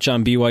assistant coach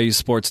on BYU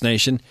Sports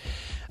Nation.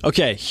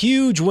 Okay,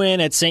 huge win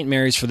at St.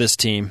 Mary's for this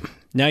team.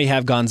 Now you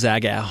have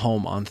Gonzaga at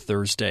home on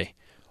Thursday.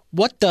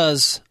 What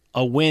does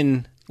a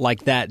win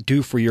like that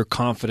do for your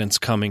confidence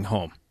coming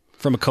home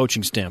from a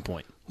coaching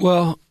standpoint?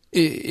 Well,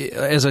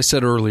 as I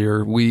said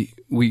earlier, we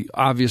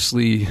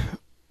obviously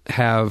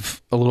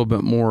have a little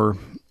bit more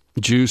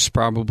juice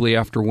probably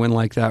after a win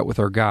like that with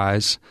our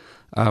guys.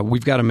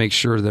 We've got to make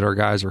sure that our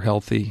guys are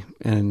healthy,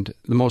 and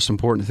the most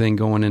important thing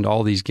going into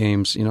all these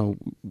games, a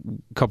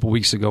couple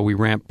weeks ago we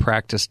ramped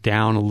practice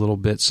down a little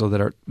bit so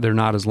that they're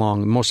not as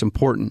long. The most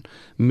important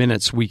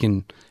minutes we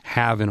can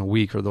have in a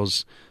week are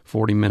those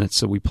 40 minutes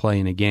that we play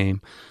in a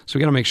game. So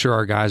we got to make sure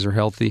our guys are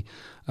healthy.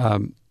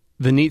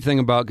 The neat thing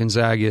about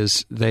Gonzaga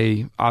is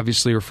they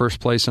obviously are first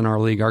place in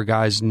our league. Our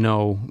guys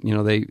know,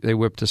 they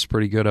whipped us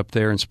pretty good up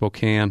there in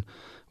Spokane.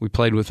 We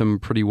played with them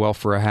pretty well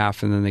for a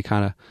half, and then they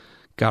kind of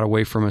got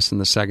away from us in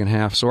the second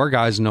half. So our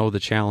guys know the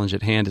challenge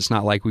at hand. It's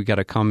not like we got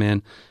to come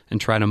in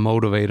and try to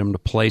motivate them to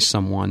play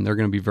someone. They're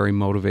going to be very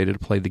motivated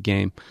to play the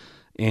game.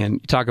 And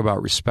you talk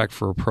about respect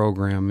for a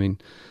program. I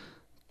mean,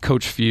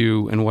 Coach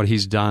Few and what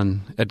he's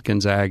done at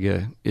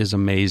Gonzaga is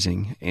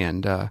amazing.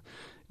 And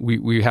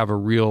we have a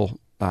real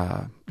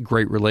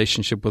great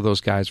relationship with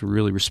those guys. We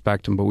really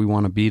respect them, but we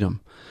want to beat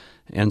them.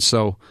 And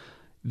so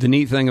the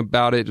neat thing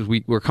about it is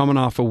we're coming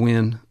off a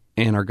win.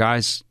 And our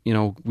guys,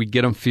 we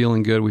get them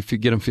feeling good. We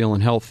get them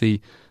feeling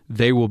healthy.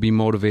 They will be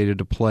motivated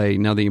to play.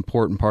 Now, the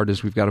important part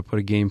is we've got to put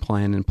a game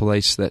plan in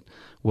place that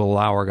will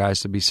allow our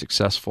guys to be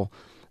successful.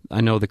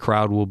 I know the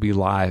crowd will be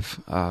live.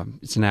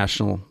 It's a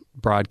national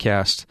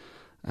broadcast.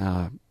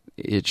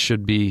 It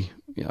should be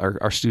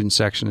our student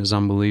section is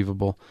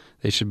unbelievable.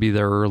 They should be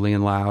there early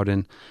and loud.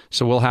 And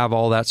so we'll have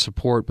all that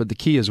support. But the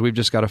key is we've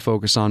just got to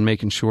focus on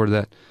making sure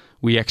that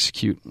we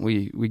execute.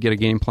 We get a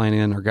game plan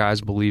in. Our guys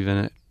believe in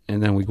it.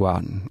 And then we go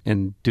out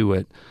and do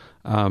it.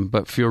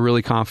 But feel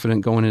really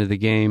confident going into the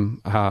game,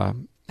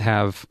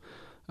 have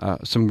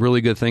some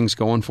really good things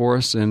going for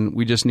us, and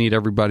we just need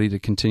everybody to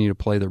continue to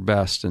play their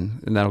best,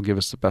 and that'll give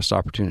us the best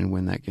opportunity to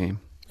win that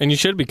game. And you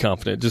should be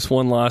confident. Just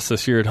one loss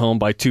this year at home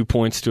by 2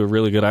 points to a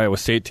really good Iowa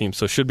State team.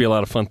 So it should be a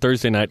lot of fun.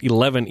 Thursday night,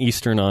 11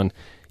 Eastern on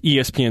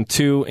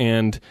ESPN2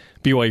 and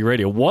BYU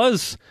Radio.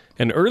 Was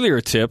an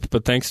earlier tip,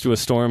 but thanks to a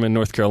storm in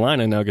North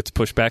Carolina, now gets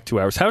pushed back 2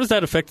 hours. How does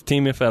that affect the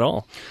team, if at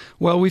all?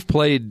 Well, we've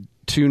played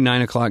 2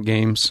 9:00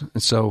 games,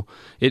 and so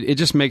it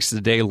just makes the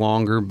day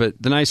longer. But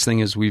the nice thing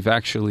is we've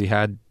actually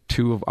had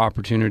 2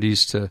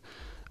 opportunities to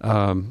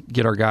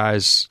get our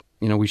guys.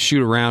 We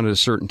shoot around at a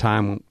certain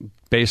time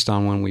based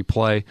on when we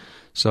play.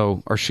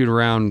 So our shoot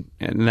around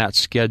and that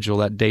schedule,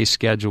 that day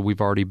schedule, we've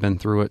already been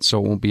through it,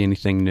 so it won't be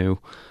anything new.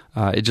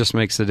 It just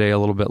makes the day a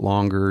little bit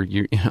longer.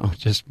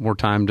 Just more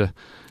time to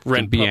be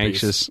puppies.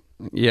 Anxious.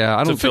 Yeah,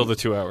 I don't fill the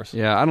 2 hours.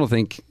 Yeah, I don't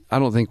think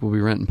we'll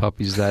be renting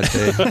puppies that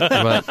day,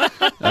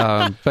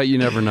 but you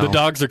never know. The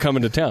dogs are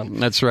coming to town.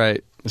 That's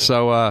right.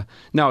 So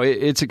no,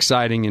 it's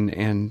exciting,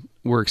 and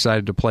we're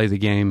excited to play the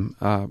game.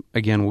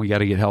 Again, we got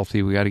to get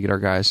healthy. We got to get our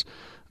guys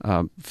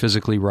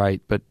physically right,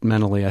 but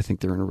mentally, I think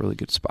they're in a really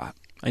good spot.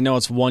 I know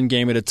it's one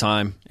game at a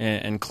time,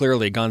 and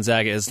clearly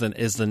Gonzaga is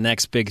the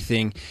next big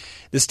thing.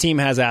 This team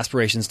has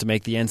aspirations to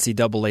make the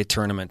NCAA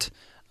tournament.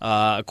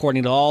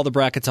 According to all the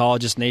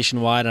bracketologists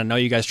nationwide, I know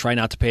you guys try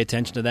not to pay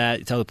attention to that.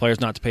 You tell the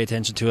players not to pay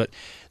attention to it.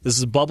 This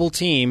is a bubble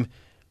team.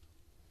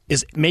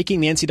 Is making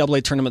the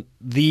NCAA tournament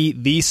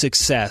the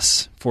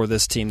success for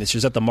this team this year?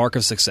 Is that the mark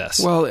of success?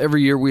 Well,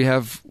 every year we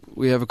have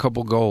a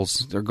couple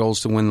goals. Our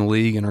goals to win the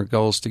league, and our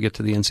goals to get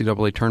to the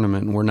NCAA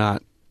tournament. And we're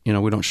not, we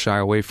don't shy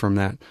away from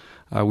that.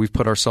 We've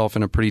put ourselves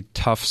in a pretty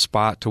tough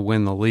spot to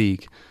win the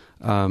league,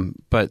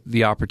 but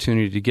the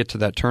opportunity to get to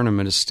that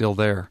tournament is still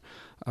there.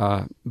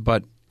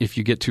 But if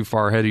you get too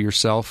far ahead of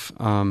yourself,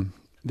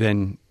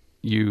 then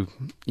you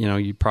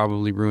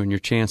probably ruin your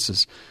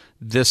chances.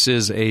 This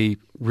is a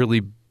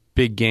really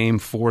big game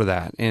for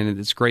that, and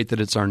it's great that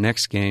it's our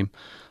next game.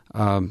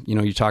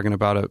 You're talking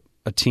about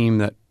a team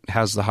that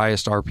has the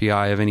highest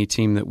RPI of any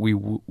team that we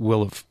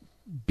will have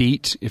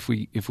beat if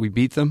we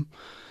beat them.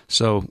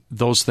 So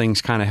those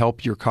things kind of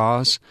help your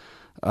cause.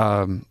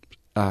 But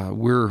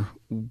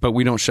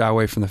we don't shy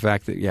away from the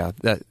fact that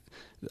that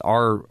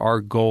our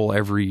goal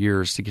every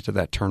year is to get to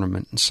that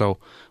tournament, and so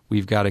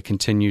we've got to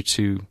continue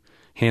to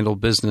handle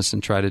business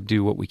and try to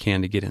do what we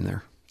can to get in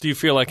there. Do you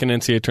feel like an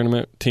NCAA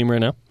tournament team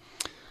right now?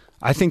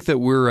 I think that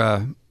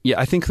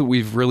I think that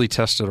we've really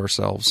tested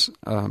ourselves.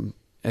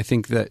 I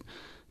think that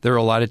there are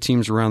a lot of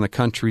teams around the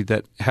country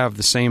that have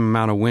the same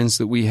amount of wins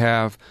that we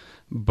have,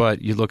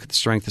 but you look at the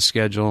strength of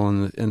schedule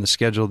and the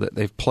schedule that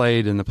they've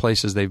played and the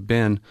places they've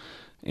been,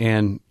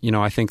 and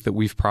I think that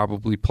we've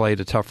probably played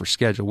a tougher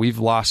schedule. We've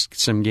lost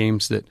some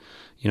games that,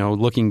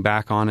 looking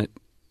back on it,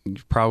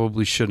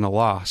 probably shouldn't have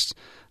lost,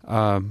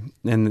 and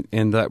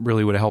that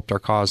really would have helped our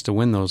cause to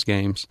win those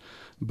games.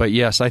 But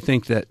yes, I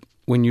think that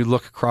when you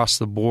look across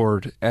the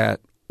board at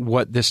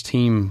what this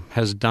team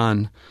has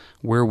done,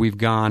 where we've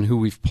gone, who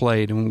we've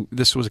played, and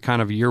this was a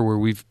kind of a year where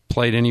we've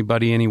played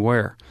anybody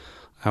anywhere.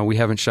 We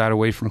haven't shied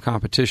away from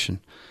competition.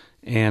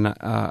 And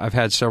I've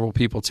had several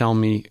people tell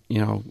me,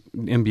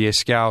 NBA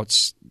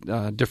scouts,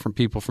 different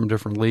people from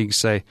different leagues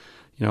say,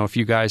 if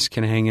you guys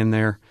can hang in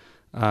there,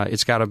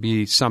 it's got to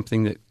be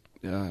something that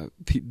the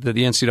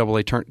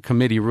NCAA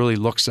committee really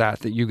looks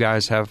at, that you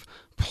guys have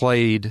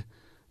played,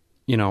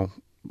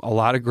 a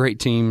lot of great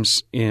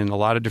teams in a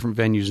lot of different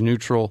venues,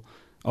 neutral,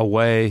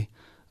 away,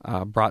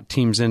 brought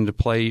teams in to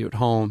play at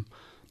home.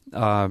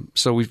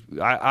 So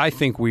I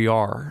think we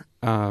are,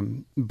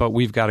 but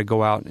we've got to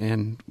go out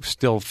and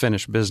still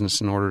finish business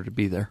in order to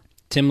be there.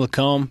 Tim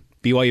Lacombe,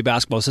 BYU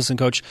basketball assistant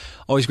coach.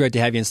 Always great to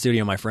have you in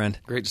studio, my friend.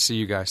 Great to see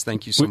you guys.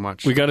 Thank you so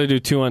much. We got to do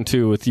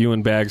 2-on-2 with you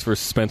and Bags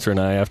versus Spencer and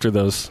I after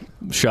those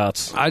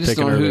shots. I just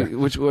don't know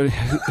who's going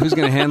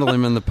to handle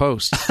him in the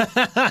post.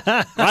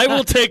 I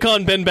will take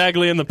on Ben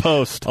Bagley in the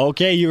post.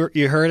 Okay,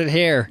 you heard it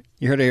here.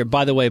 You heard it here.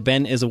 By the way,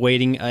 Ben is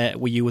awaiting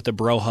you with a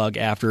bro hug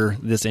after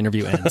this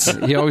interview ends.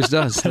 He always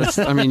does.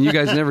 You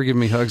guys never give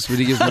me hugs, but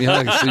he gives me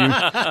hugs. So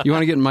you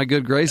want to get in my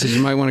good graces,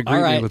 you might want to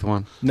greet me with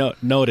one. No,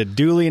 noted.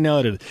 Duly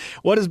noted.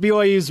 What is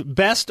BYU's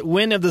best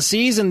win of the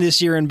season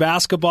this year in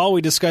basketball?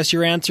 We discuss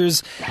your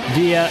answers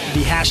via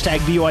the hashtag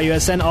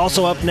BYUSN.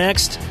 Also up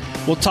next,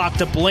 we'll talk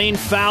to Blaine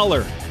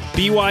Fowler,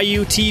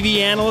 BYU TV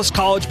analyst,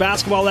 college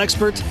basketball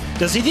expert.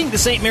 Does he think the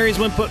St. Mary's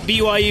win put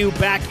BYU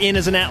back in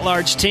as an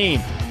at-large team?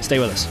 Stay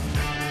with us.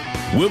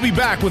 We'll be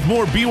back with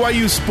more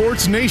BYU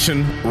Sports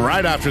Nation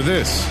right after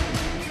this.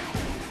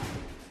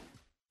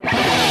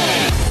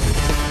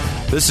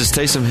 This is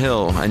Taysom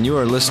Hill, and you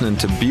are listening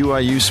to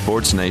BYU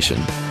Sports Nation.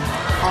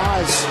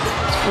 Oz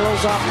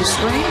throws off the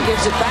screen,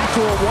 gives it back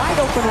to a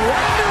wide-open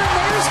Winder,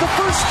 and there's the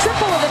first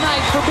triple of the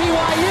night for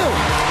BYU.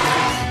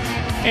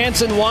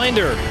 Anson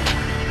Winder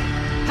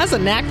has a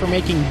knack for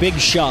making big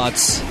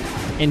shots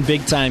in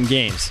big-time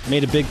games.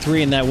 Made a big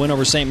three in that win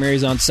over St.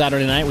 Mary's on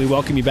Saturday night. We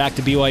welcome you back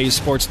to BYU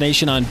Sports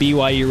Nation on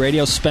BYU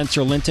Radio.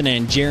 Spencer Linton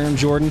and Jerem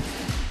Jordan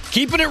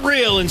keeping it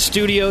real in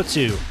Studio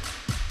 2.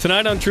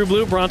 Tonight on True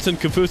Blue, Bronson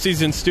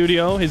Kafusi's in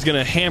studio. He's going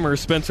to hammer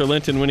Spencer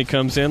Linton when he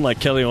comes in,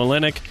 like Kelly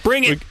Olynyk.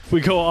 Bring it!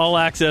 We go all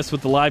access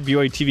with the live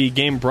BYU TV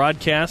game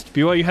broadcast.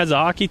 BYU has a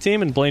hockey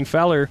team, and Blaine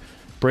Fowler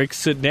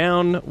breaks it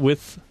down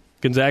with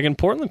Gonzaga and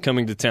Portland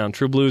coming to town.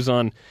 True Blue's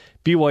on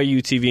BYU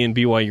TV and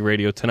BYU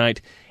Radio tonight,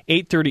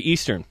 8:30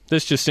 Eastern.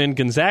 This just in,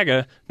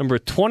 Gonzaga, number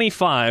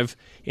 25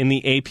 in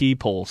the AP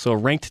poll. So a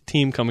ranked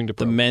team coming to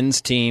Provo. The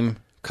men's team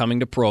coming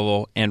to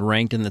Provo and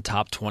ranked in the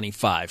top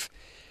 25.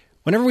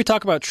 Whenever we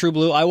talk about True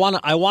Blue, I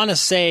want to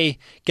say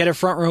get a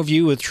front row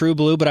view with True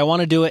Blue, but I want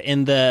to do it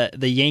in the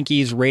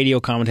Yankees radio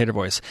commentator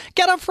voice.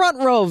 Get a front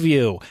row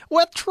view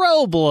with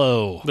True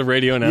Blue. The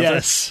radio announcer.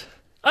 Yes.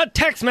 A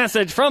text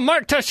message from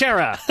Mark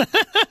Teixeira.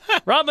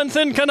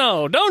 Robinson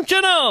Cano, don't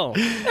you know?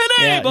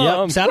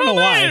 Enable him. So I don't know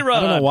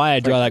why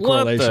I draw that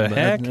correlation. What the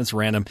heck? That's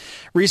random.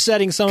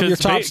 Resetting some of your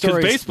top stories.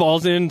 Because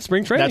baseball's in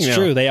spring training That's now.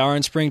 true. They are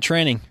in spring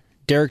training.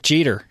 Derek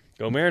Jeter.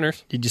 Go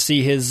Mariners. Did you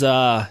see his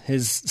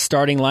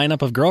starting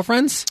lineup of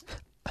girlfriends?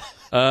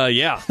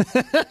 Yeah.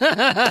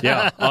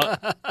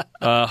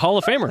 Hall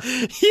of Famer.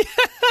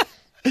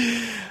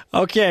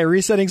 Okay,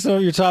 resetting some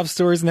of your top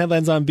stories and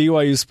headlines on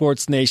BYU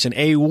Sports Nation.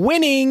 A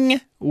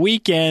winning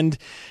weekend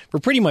for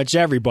pretty much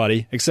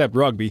everybody except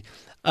rugby.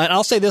 And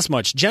I'll say this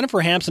much.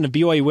 Jennifer Hampson of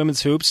BYU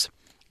Women's Hoops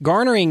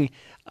garnering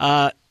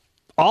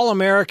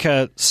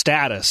All-America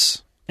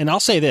status. And I'll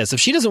say this. If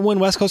she doesn't win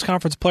West Coast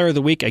Conference Player of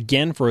the Week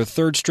again for a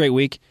third straight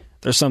week,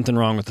 there's something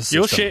wrong with the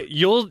system.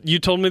 You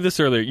told me this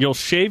earlier. You'll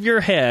shave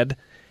your head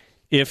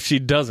if she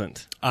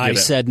doesn't. I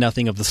said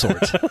nothing of the sort.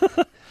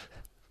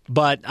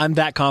 But I'm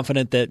that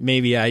confident that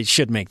maybe I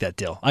should make that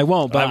deal. I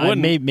won't, but I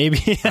wouldn't.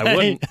 maybe I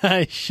wouldn't.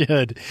 I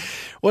should.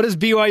 What is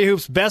BYU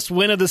Hoops' best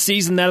win of the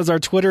season? That is our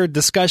Twitter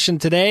discussion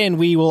today, and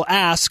we will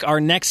ask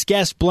our next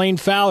guest, Blaine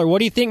Fowler. What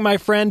do you think, my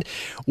friend?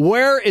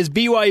 Where is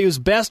BYU's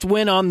best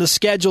win on the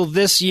schedule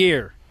this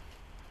year?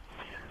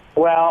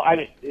 Well,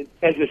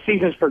 as the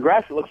season's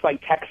progressed, it looks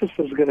like Texas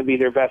is going to be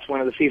their best win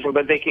of the season,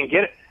 but they can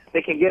get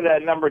a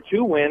number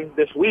 2 win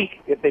this week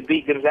if they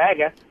beat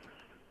Gonzaga.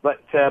 But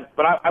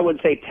I would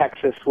say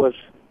Texas was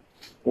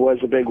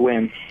a big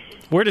win.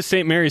 Where does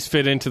St. Mary's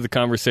fit into the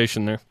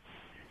conversation there?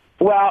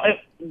 Well,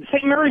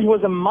 St. Mary's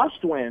was a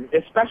must-win,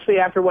 especially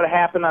after what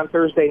happened on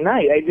Thursday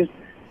night.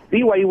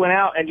 BYU went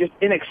out and just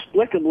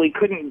inexplicably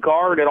couldn't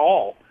guard at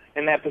all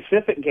in that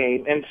Pacific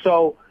game, and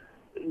so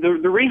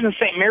the reason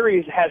St.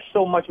 Mary's has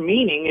so much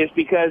meaning is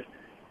because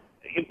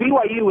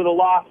BYU with a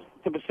loss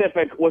to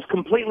Pacific was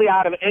completely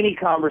out of any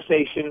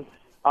conversation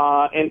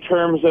in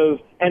terms of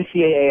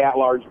NCAA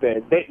at-large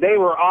bid. They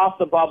were off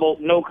the bubble,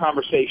 no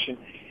conversation.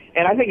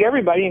 And I think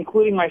everybody,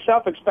 including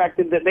myself,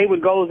 expected that they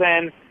would go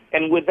then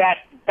and with that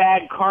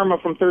bad karma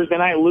from Thursday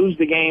night lose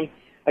the game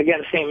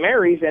against St.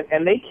 Mary's.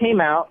 And they came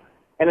out,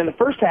 and in the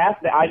first half,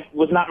 I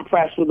was not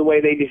impressed with the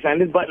way they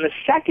defended. But in the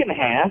second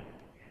half,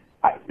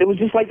 it was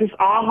just like this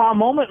aha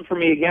moment for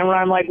me again where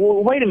I'm like,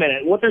 well, wait a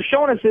minute. What they're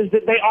showing us is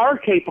that they are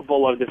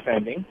capable of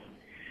defending.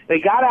 They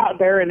got out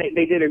there and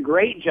they did a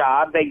great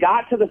job. They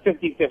got to the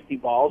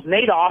 50-50 balls.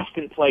 Nate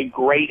Austin played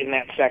great in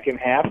that second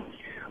half.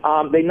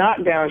 They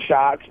knocked down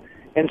shots.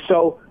 And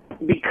so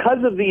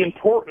because of the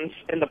importance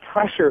and the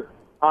pressure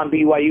on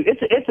BYU,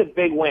 it's a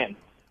big win.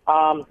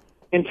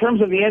 In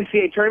terms of the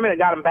NCAA tournament, it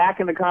got them back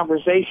in the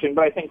conversation,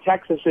 but I think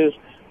Texas is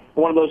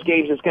one of those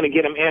games that's going to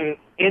get them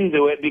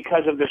into it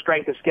because of the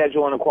strength of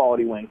schedule and a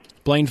quality win.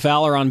 Blaine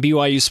Fowler on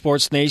BYU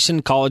Sports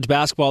Nation, college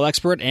basketball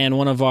expert and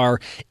one of our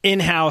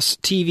in-house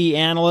TV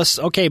analysts.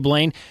 Okay,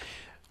 Blaine,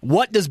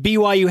 what does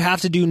BYU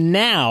have to do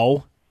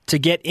now to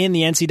get in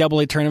the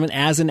NCAA tournament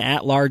as an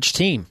at-large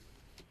team?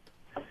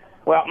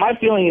 Well, my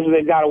feeling is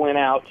they've got to win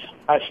out.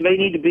 So they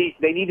need to beat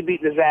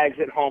the Zags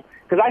at home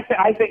because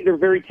I think they're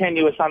very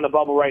tenuous on the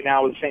bubble right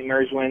now with the St.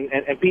 Mary's win,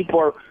 and people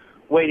are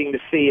waiting to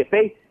see if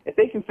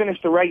they can finish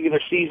the regular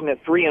season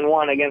at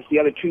 3-1 against the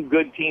other two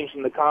good teams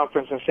in the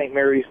conference in St.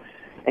 Mary's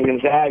and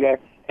Gonzaga,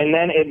 and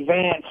then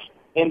advance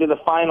into the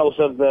finals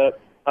of the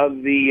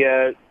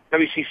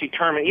WCC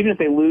tournament. Even if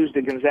they lose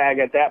to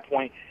Gonzaga at that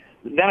point,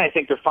 then I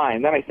think they're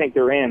fine. Then I think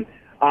they're in.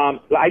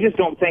 I just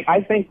don't think.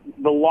 I think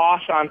the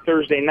loss on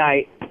Thursday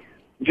night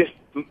just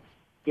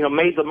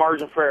made the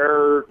margin for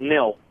error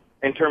nil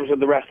in terms of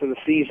the rest of the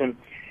season,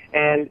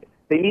 and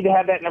they need to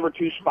have that number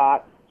 2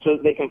 spot so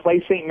that they can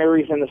play St.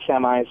 Mary's in the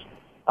semis.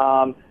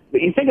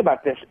 But you think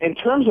about this in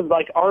terms of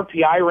like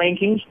RPI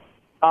rankings.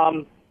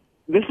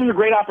 This is a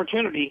great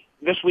opportunity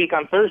this week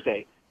on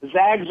Thursday. The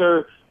Zags are,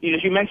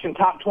 as you mentioned,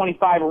 top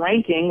 25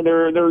 ranking.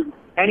 They're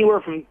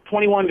anywhere from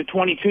 21 to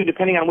 22,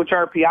 depending on which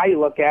RPI you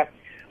look at.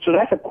 So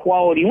that's a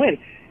quality win.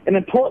 And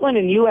then Portland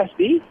and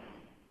USD,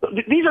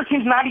 these are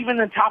teams not even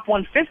in the top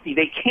 150.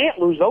 They can't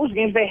lose those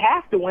games. They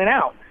have to win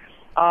out.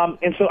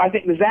 And so I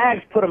think the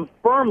Zags put them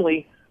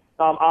firmly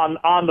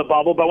on the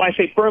bubble. But when I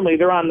say firmly,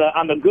 they're on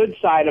the good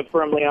side of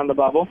firmly on the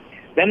bubble.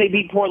 Then they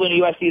beat Portland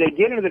and USD. They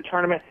get into the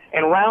tournament.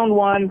 And round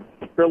 1,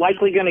 they're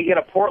likely going to get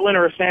a Portland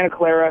or a Santa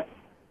Clara.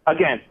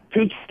 Again,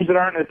 two teams that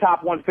aren't in the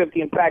top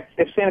 150. In fact,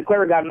 if Santa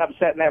Clara got an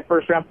upset in that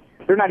first round,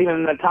 they're not even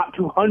in the top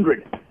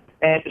 200.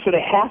 And so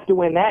they have to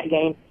win that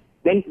game.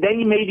 Then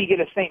you maybe get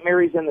a St.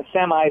 Mary's in the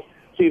semis,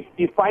 so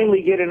you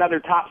finally get another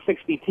top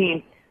 60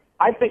 team.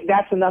 I think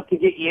that's enough to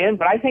get you in,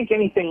 but I think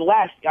anything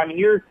less, I mean,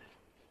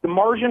 the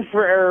margin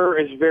for error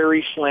is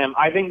very slim.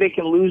 I think they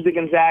can lose to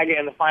Gonzaga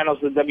in the finals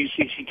of the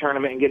WCC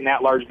tournament and get an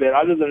at-large bid.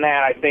 Other than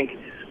that, I think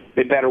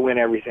they better win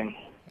everything.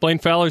 Blaine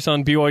Fowler's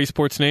on BYU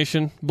Sports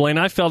Nation. Blaine,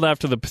 I felt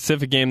after the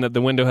Pacific game that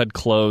the window had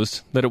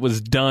closed, that it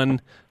was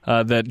done,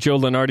 that Joe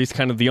Lunardi's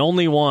kind of the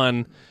only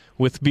one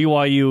with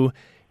BYU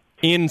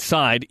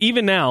inside.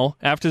 Even now,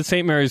 after the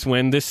St. Mary's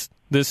win, this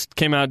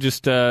came out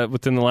just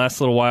within the last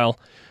little while,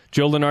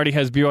 Joe Lunardi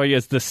has BYU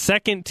as the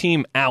second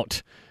team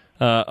out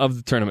of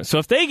the tournament. So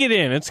if they get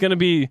in, it's going to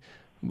be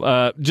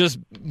just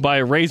by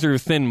a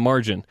razor-thin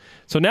margin.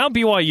 So now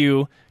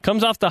BYU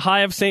comes off the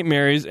high of St.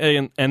 Mary's,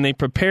 and they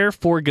prepare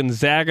for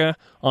Gonzaga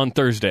on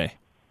Thursday.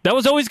 That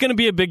was always going to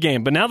be a big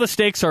game, but now the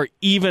stakes are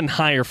even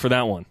higher for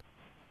that one.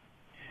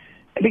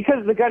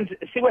 Because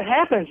see what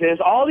happens is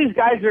all these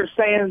guys are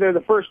saying they're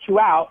the first two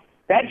out.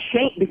 That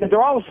changed because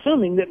they're all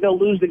assuming that they'll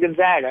lose to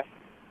Gonzaga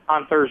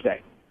on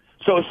Thursday.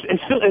 So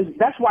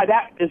that's why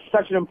that is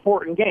such an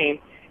important game.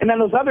 And then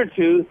those other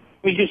two,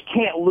 we just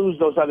can't lose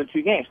those other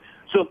two games.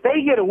 So if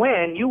they get a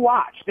win, you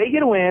watch. They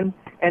get a win,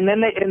 and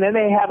then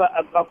they have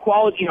a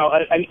quality,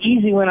 an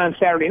easy win on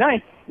Saturday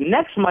night.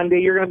 Next Monday,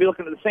 you're going to be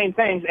looking at the same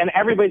things, and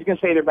everybody's going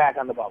to say they're back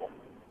on the bubble.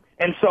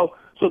 And so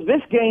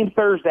this game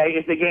Thursday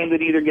is the game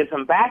that either gets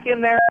them back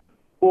in there,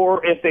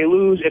 or if they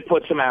lose, it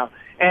puts them out.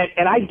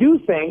 And I do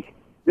think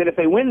that if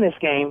they win this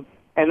game,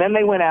 and then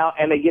they win out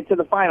and they get to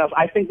the finals,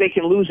 I think they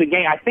can lose a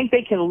game. I think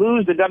they can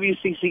lose the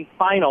WCC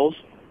finals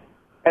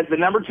as the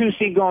number 2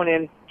 seed going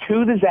in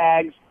to the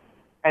Zags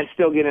and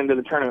still get into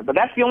the tournament. But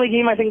that's the only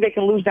game I think they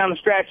can lose down the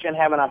stretch and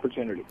have an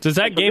opportunity. This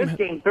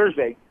game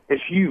Thursday is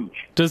huge.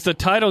 Does the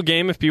title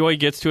game, if BYU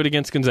gets to it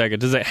against Gonzaga,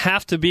 does it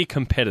have to be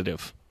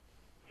competitive?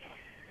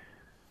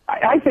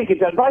 I think it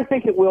does, but I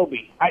think it will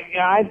be.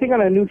 I think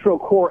on a neutral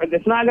court,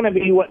 it's not going to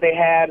be what they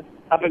had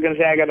up at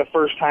Gonzaga the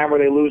first time where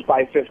they lose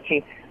by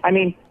 15. I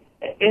mean,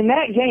 in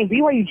that game,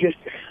 BYU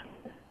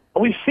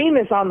we've seen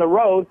this on the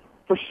road.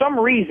 For some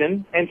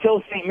reason,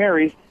 until St.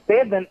 Mary's, they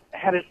have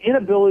had an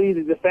inability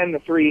to defend the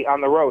three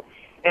on the road.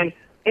 And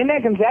in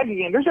that Gonzaga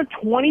game, there's a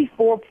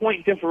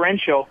 24-point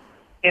differential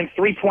in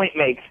three-point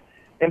makes,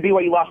 and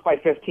BYU lost by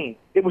 15.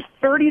 It was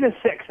 30-6.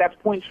 That's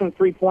points from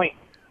three-point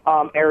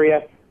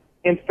area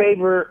in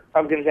favor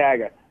of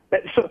Gonzaga.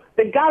 So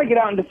they've got to get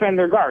out and defend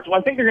their guards. Well,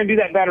 I think they're going to do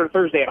that better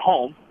Thursday at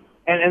home,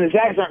 and the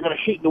Zags aren't going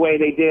to shoot the way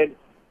they did,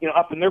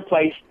 up in their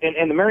place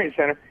in the Marriott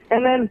Center.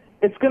 And then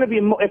it's going to be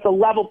it's a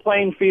level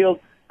playing field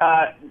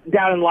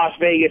down in Las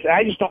Vegas. And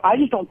I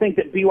just don't think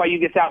that BYU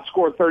gets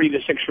outscored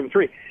 30-6 from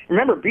three.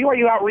 Remember,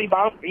 BYU out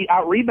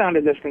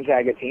rebounded this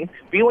Gonzaga team.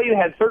 BYU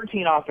had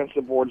 13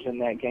 offensive boards in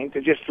that game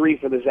to just 3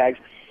 for the Zags.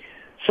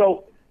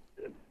 So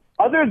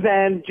other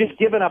than just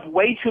giving up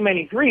way too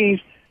many threes,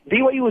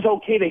 BYU was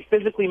okay. They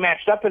physically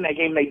matched up in that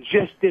game. They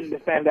just didn't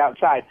defend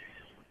outside.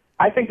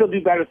 I think they'll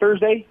do better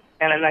Thursday,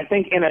 and I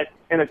think in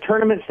a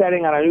tournament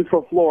setting on a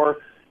neutral floor,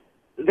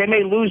 they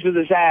may lose to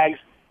the Zags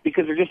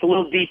because they're just a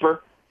little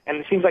deeper, and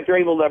it seems like they're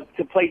able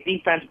to play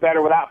defense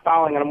better without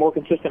fouling on a more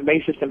consistent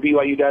basis than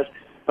BYU does.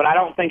 But I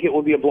don't think it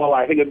will be a blowout.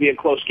 I think it will be a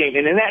close game.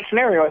 And in that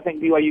scenario, I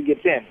think BYU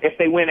gets in. If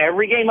they win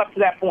every game up to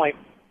that point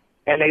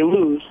and they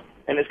lose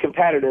and it's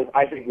competitive,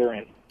 I think they're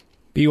in.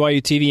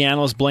 BYU TV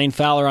analyst Blaine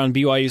Fowler on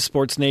BYU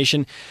Sports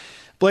Nation.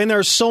 Blaine, there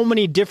are so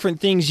many different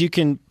things you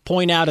can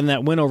point out in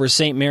that win over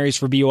St. Mary's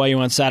for BYU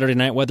on Saturday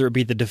night, whether it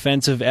be the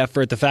defensive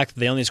effort, the fact that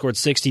they only scored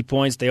 60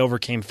 points, they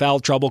overcame foul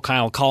trouble,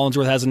 Kyle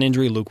Collinsworth has an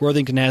injury, Luke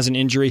Worthington has an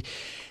injury.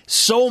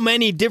 So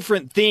many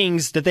different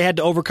things that they had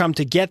to overcome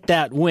to get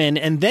that win.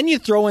 And then you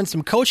throw in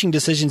some coaching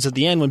decisions at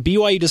the end when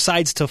BYU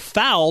decides to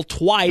foul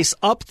twice,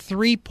 up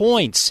 3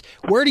 points.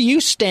 Where do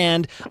you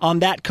stand on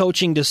that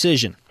coaching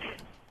decision?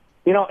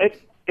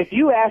 If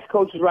you ask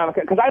coaches around,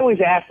 because I always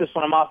ask this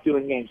when I'm off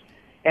doing games,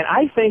 and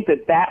I think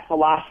that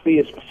philosophy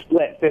is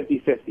split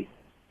 50-50.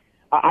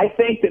 I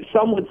think that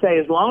some would say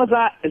as long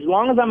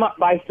as I'm up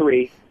by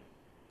 3,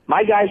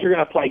 my guys are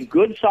going to play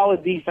good,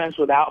 solid defense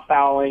without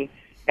fouling,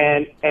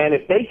 and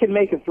if they can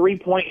make a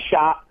 3-point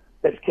shot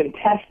that's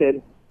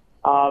contested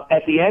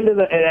at the end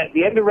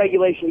of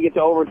regulation to get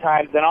to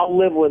overtime, then I'll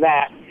live with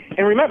that.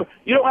 And remember,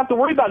 you don't have to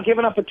worry about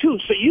giving up a 2,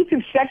 so you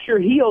can set your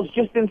heels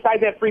just inside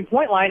that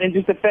 3-point line and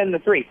just defend the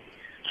 3.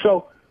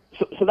 So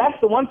that's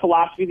the one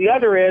philosophy. The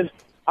other is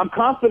I'm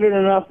confident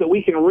enough that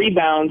we can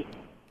rebound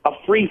a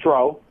free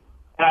throw,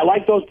 and I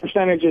like those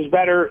percentages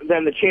better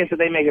than the chance that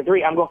they make a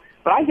 3.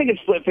 But I think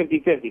it's split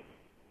 50-50.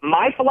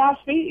 My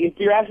philosophy, if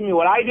you're asking me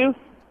what I do,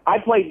 I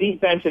play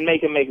defense and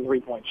make them make a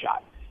 3-point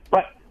shot.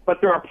 But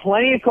there are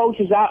plenty of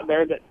coaches out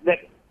there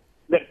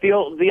that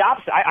feel the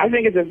opposite. I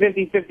think it's a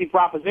 50-50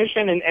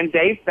 proposition, and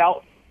Dave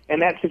felt in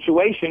that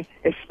situation,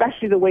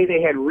 especially the way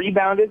they had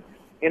rebounded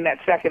in that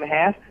second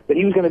half, that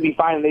he was going to be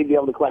fine and they'd be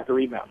able to collect the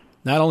rebound.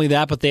 Not only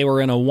that, but they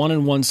were in a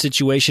 1-1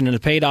 situation, and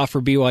it paid off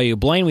for BYU.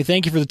 Blaine, we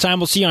thank you for the time.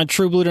 We'll see you on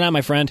True Blue tonight,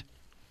 my friend.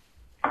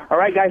 All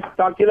right, guys.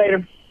 Talk to you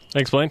later.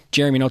 Thanks, Blaine.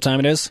 Jeremy, you know what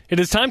time it is? It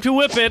is time to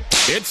whip it.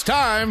 It's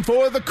time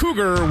for the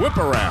Cougar Whip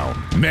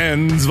Around.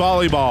 Men's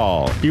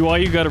volleyball.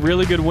 BYU got a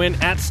really good win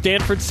at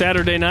Stanford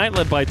Saturday night,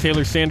 led by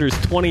Taylor Sanders'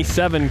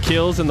 27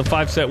 kills in the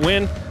 5-set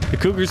win. The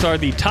Cougars are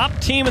the top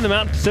team in the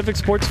Mountain Pacific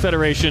Sports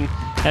Federation.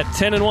 At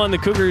 10-1, the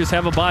Cougars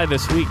have a bye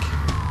this week.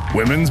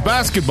 Women's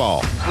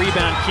basketball.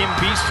 Rebound Kim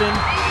Beeston.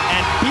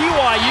 And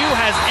BYU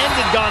has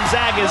ended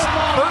Gonzaga's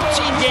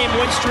 13-game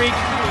win streak,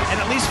 and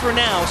at least for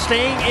now,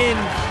 staying in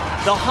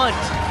the hunt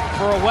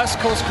for a West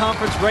Coast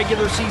Conference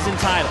regular season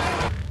title.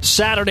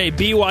 Saturday,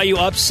 BYU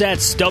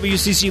upsets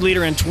WCC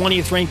leader and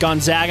 20th-ranked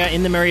Gonzaga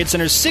in the Marriott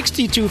Center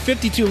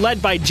 62-52,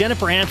 led by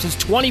Jennifer Hampson's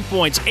 20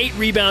 points, 8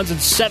 rebounds,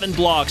 and 7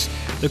 blocks.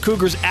 The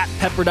Cougars at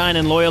Pepperdine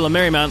and Loyola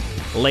Marymount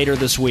later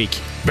this week.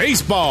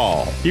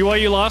 Baseball.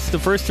 BYU lost the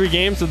first 3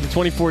 games of the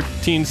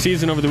 2014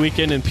 season over the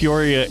weekend in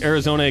Peoria,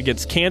 Arizona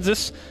against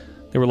Kansas.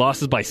 They were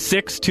losses by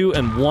 6, 2,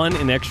 and 1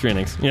 in extra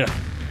innings. Yeah.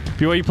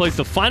 BYU plays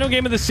the final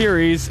game of the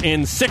series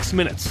in 6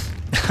 minutes.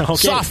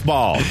 Okay.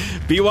 Softball.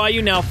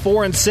 BYU now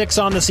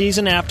 4-6 on the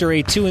season after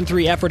a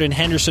 2-3 effort in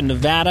Henderson,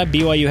 Nevada.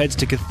 BYU heads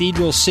to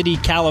Cathedral City,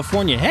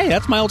 California. Hey,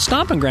 that's my old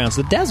stomping grounds,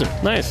 the desert.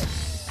 Nice.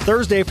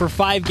 Thursday for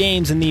 5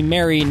 games in the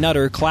Mary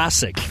Nutter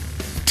Classic.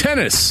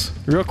 Tennis.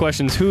 The real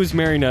question is, who's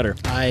Mary Nutter?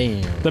 I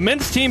am. The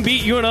men's team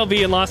beat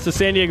UNLV and lost to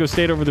San Diego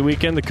State over the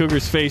weekend. The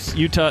Cougars face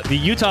the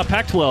Utah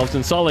Pac-12s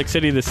in Salt Lake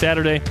City this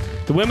Saturday.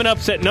 The women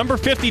upset number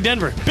 50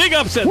 Denver. Big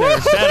upset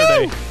there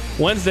Saturday.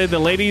 Wednesday, the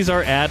ladies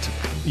are at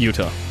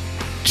Utah.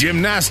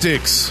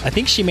 Gymnastics. I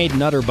think she made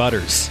Nutter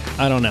Butters.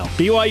 I don't know.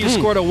 BYU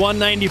scored a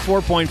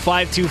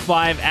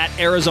 194.525 at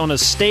Arizona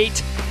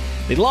State.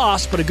 They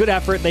lost, but a good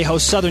effort. They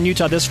host Southern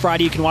Utah this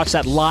Friday. You can watch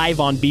that live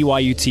on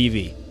BYU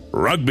TV.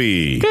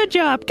 Rugby. Good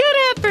job. Good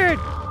effort.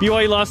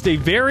 BYU lost a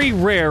very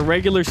rare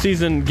regular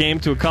season game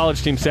to a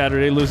college team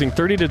Saturday, losing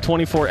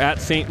 30-24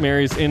 at St.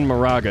 Mary's in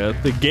Moraga.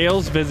 The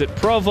Gales visit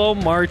Provo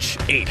March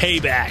 8th.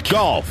 Payback.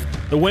 Golf.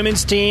 The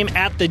women's team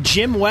at the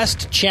Jim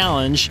West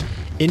Challenge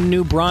in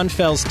New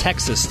Braunfels,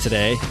 Texas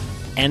today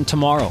and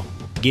tomorrow.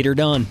 Get her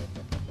done.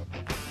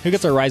 Who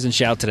gets our Rise and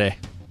Shout today?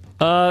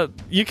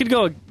 You could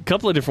go a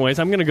couple of different ways.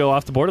 I'm going to go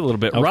off the board a little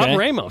bit. Okay. Rob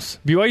Ramos,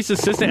 BYU's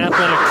assistant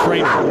athletic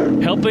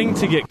trainer, helping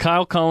to get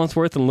Kyle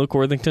Collinsworth and Luke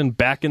Worthington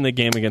back in the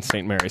game against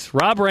St. Mary's.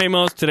 Rob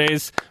Ramos,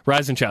 today's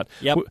Rise and Shout.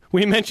 Yep.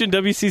 We mentioned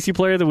WCC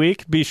Player of the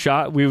Week. We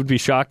would be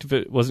shocked if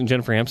it wasn't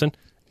Jennifer Hampson.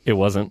 It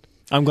wasn't.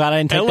 I'm glad I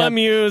didn't take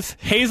LMU's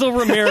Hazel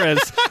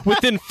Ramirez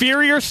with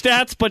inferior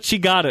stats, but she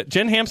got it.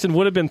 Jen Hampson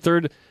would have been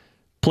third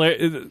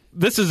player.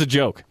 This is a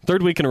joke.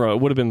 3rd week in a row. It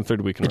would have been the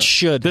 3rd week in a row. It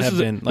should have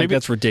been.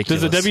 That's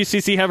ridiculous. Does the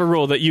WCC have a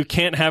rule that you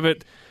can't have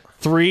it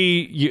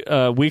 3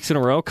 weeks in a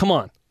row? Come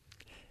on.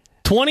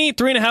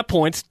 23.5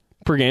 points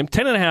per game,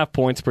 10.5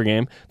 points per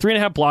game,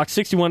 3.5 blocks,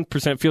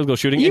 61% field goal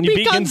shooting, and you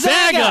beat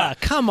Gonzaga.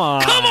 Come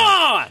on. Come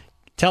on!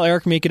 Tell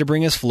Eric Mika to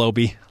bring his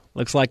Floby.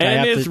 Looks like I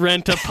And have his to...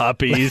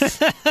 rent-a-puppies.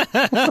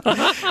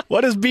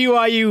 What is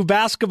BYU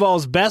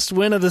basketball's best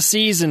win of the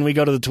season? We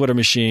go to the Twitter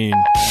machine.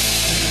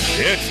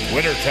 It's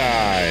Twitter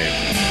time.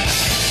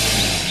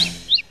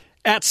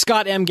 At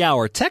Scott M.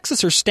 Gower,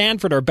 Texas or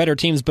Stanford are better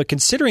teams, but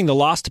considering the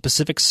loss to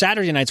Pacific,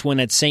 Saturday night's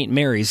win at St.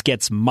 Mary's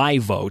gets my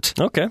vote.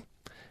 Okay.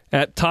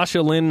 At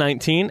Tasha Lynn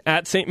 19,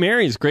 at St.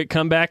 Mary's, great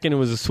comeback, and it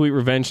was a sweet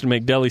revenge to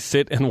make Deli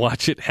sit and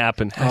watch it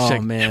happen.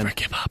 Hashtag man. never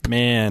give up.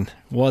 Man,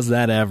 was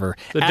that ever.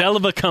 The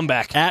Deleva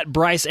comeback. At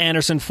Bryce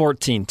Anderson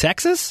 14,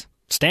 Texas?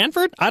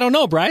 Stanford? I don't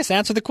know, Bryce.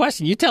 Answer the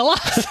question. You tell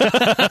us.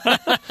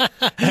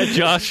 At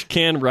Josh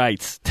Can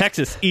writes,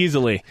 Texas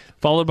easily,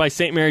 followed by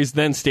St. Mary's,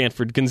 then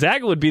Stanford.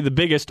 Gonzaga would be the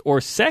biggest or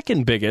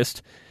second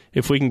biggest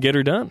if we can get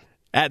her done.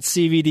 At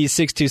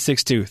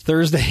CVD6262,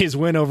 Thursday's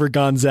win over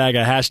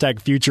Gonzaga,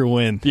 hashtag future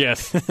win.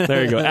 Yes,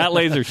 there you go. At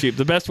Laser Sheep,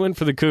 the best win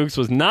for the Cougs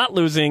was not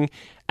losing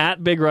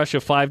at Big Russia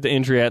 5 to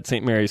injury at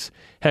St. Mary's.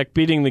 Heck,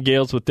 beating the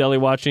Gales with deli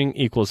watching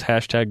equals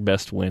hashtag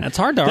best win. That's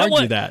hard to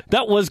argue that.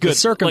 That was good. The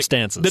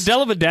circumstances. Like, the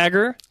Deleva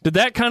dagger, did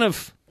that kind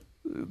of,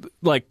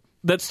 like,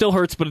 that still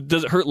hurts, but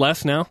does it hurt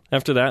less now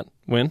after that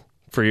win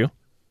for you?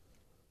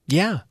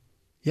 Yeah.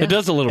 It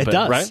does a little bit,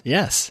 right?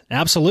 Yes,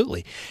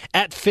 absolutely.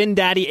 At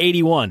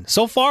FinDaddy81,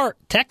 so far,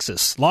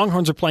 Texas.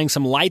 Longhorns are playing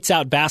some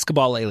lights-out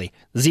basketball lately.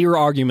 Zero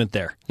argument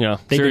there. Yeah,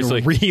 They've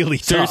seriously. been really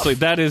tough. Seriously,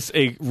 that is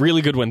a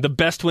really good win. The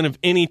best win of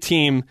any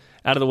team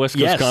out of the West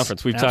Coast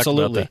Conference. We've talked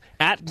about that.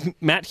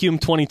 At Matt Hume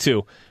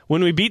 22,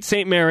 when we beat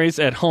St. Mary's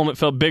at home, it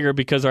felt bigger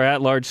because our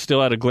at-large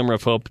still had a glimmer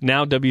of hope.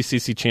 Now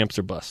WCC champs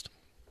are bust.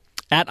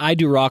 At I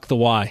Do Rock the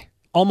Y.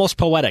 Almost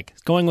poetic,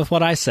 going with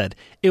what I said.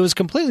 It was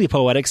completely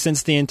poetic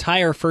since the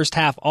entire first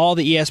half, all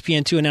the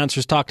ESPN2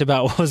 announcers talked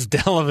about was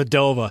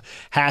Dellavedova.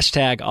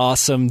 Hashtag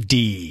awesome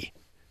D.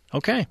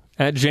 Okay.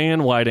 At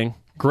J.N. Whiting,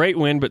 great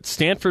win, but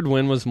Stanford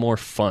win was more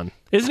fun.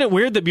 Isn't it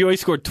weird that BYU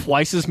scored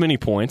twice as many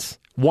points?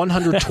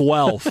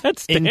 112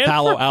 in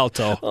Palo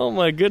Alto. Oh,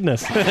 my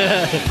goodness.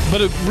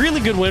 But a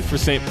really good win for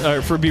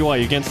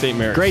BYU against St.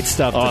 Mary's. Great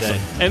stuff awesome.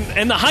 today.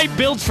 And the hype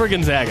builds for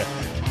Gonzaga.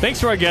 Thanks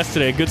to our guest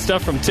today. Good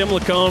stuff from Tim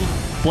Lacombe,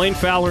 Blaine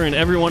Fowler, and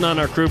everyone on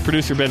our crew,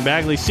 producer Ben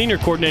Bagley, senior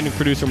coordinating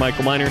producer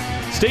Michael Miner,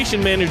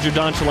 station manager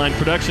Don Shaline,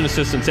 production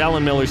assistants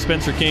Alan Miller,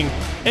 Spencer King,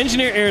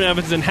 engineer Aaron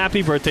Evans, and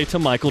happy birthday to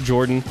Michael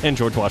Jordan and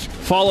George Washington.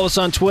 Follow us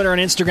on Twitter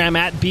and Instagram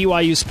at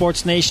BYU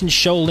Sports Nation.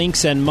 Show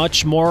links and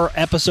much more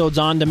episodes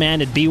on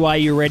demand at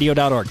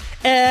BYURadio.org.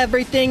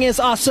 Everything is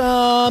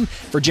awesome.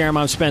 For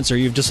Jeremiah, I'm Spencer.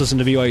 You've just listened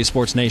to BYU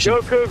Sports Nation.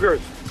 Go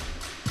Cougars.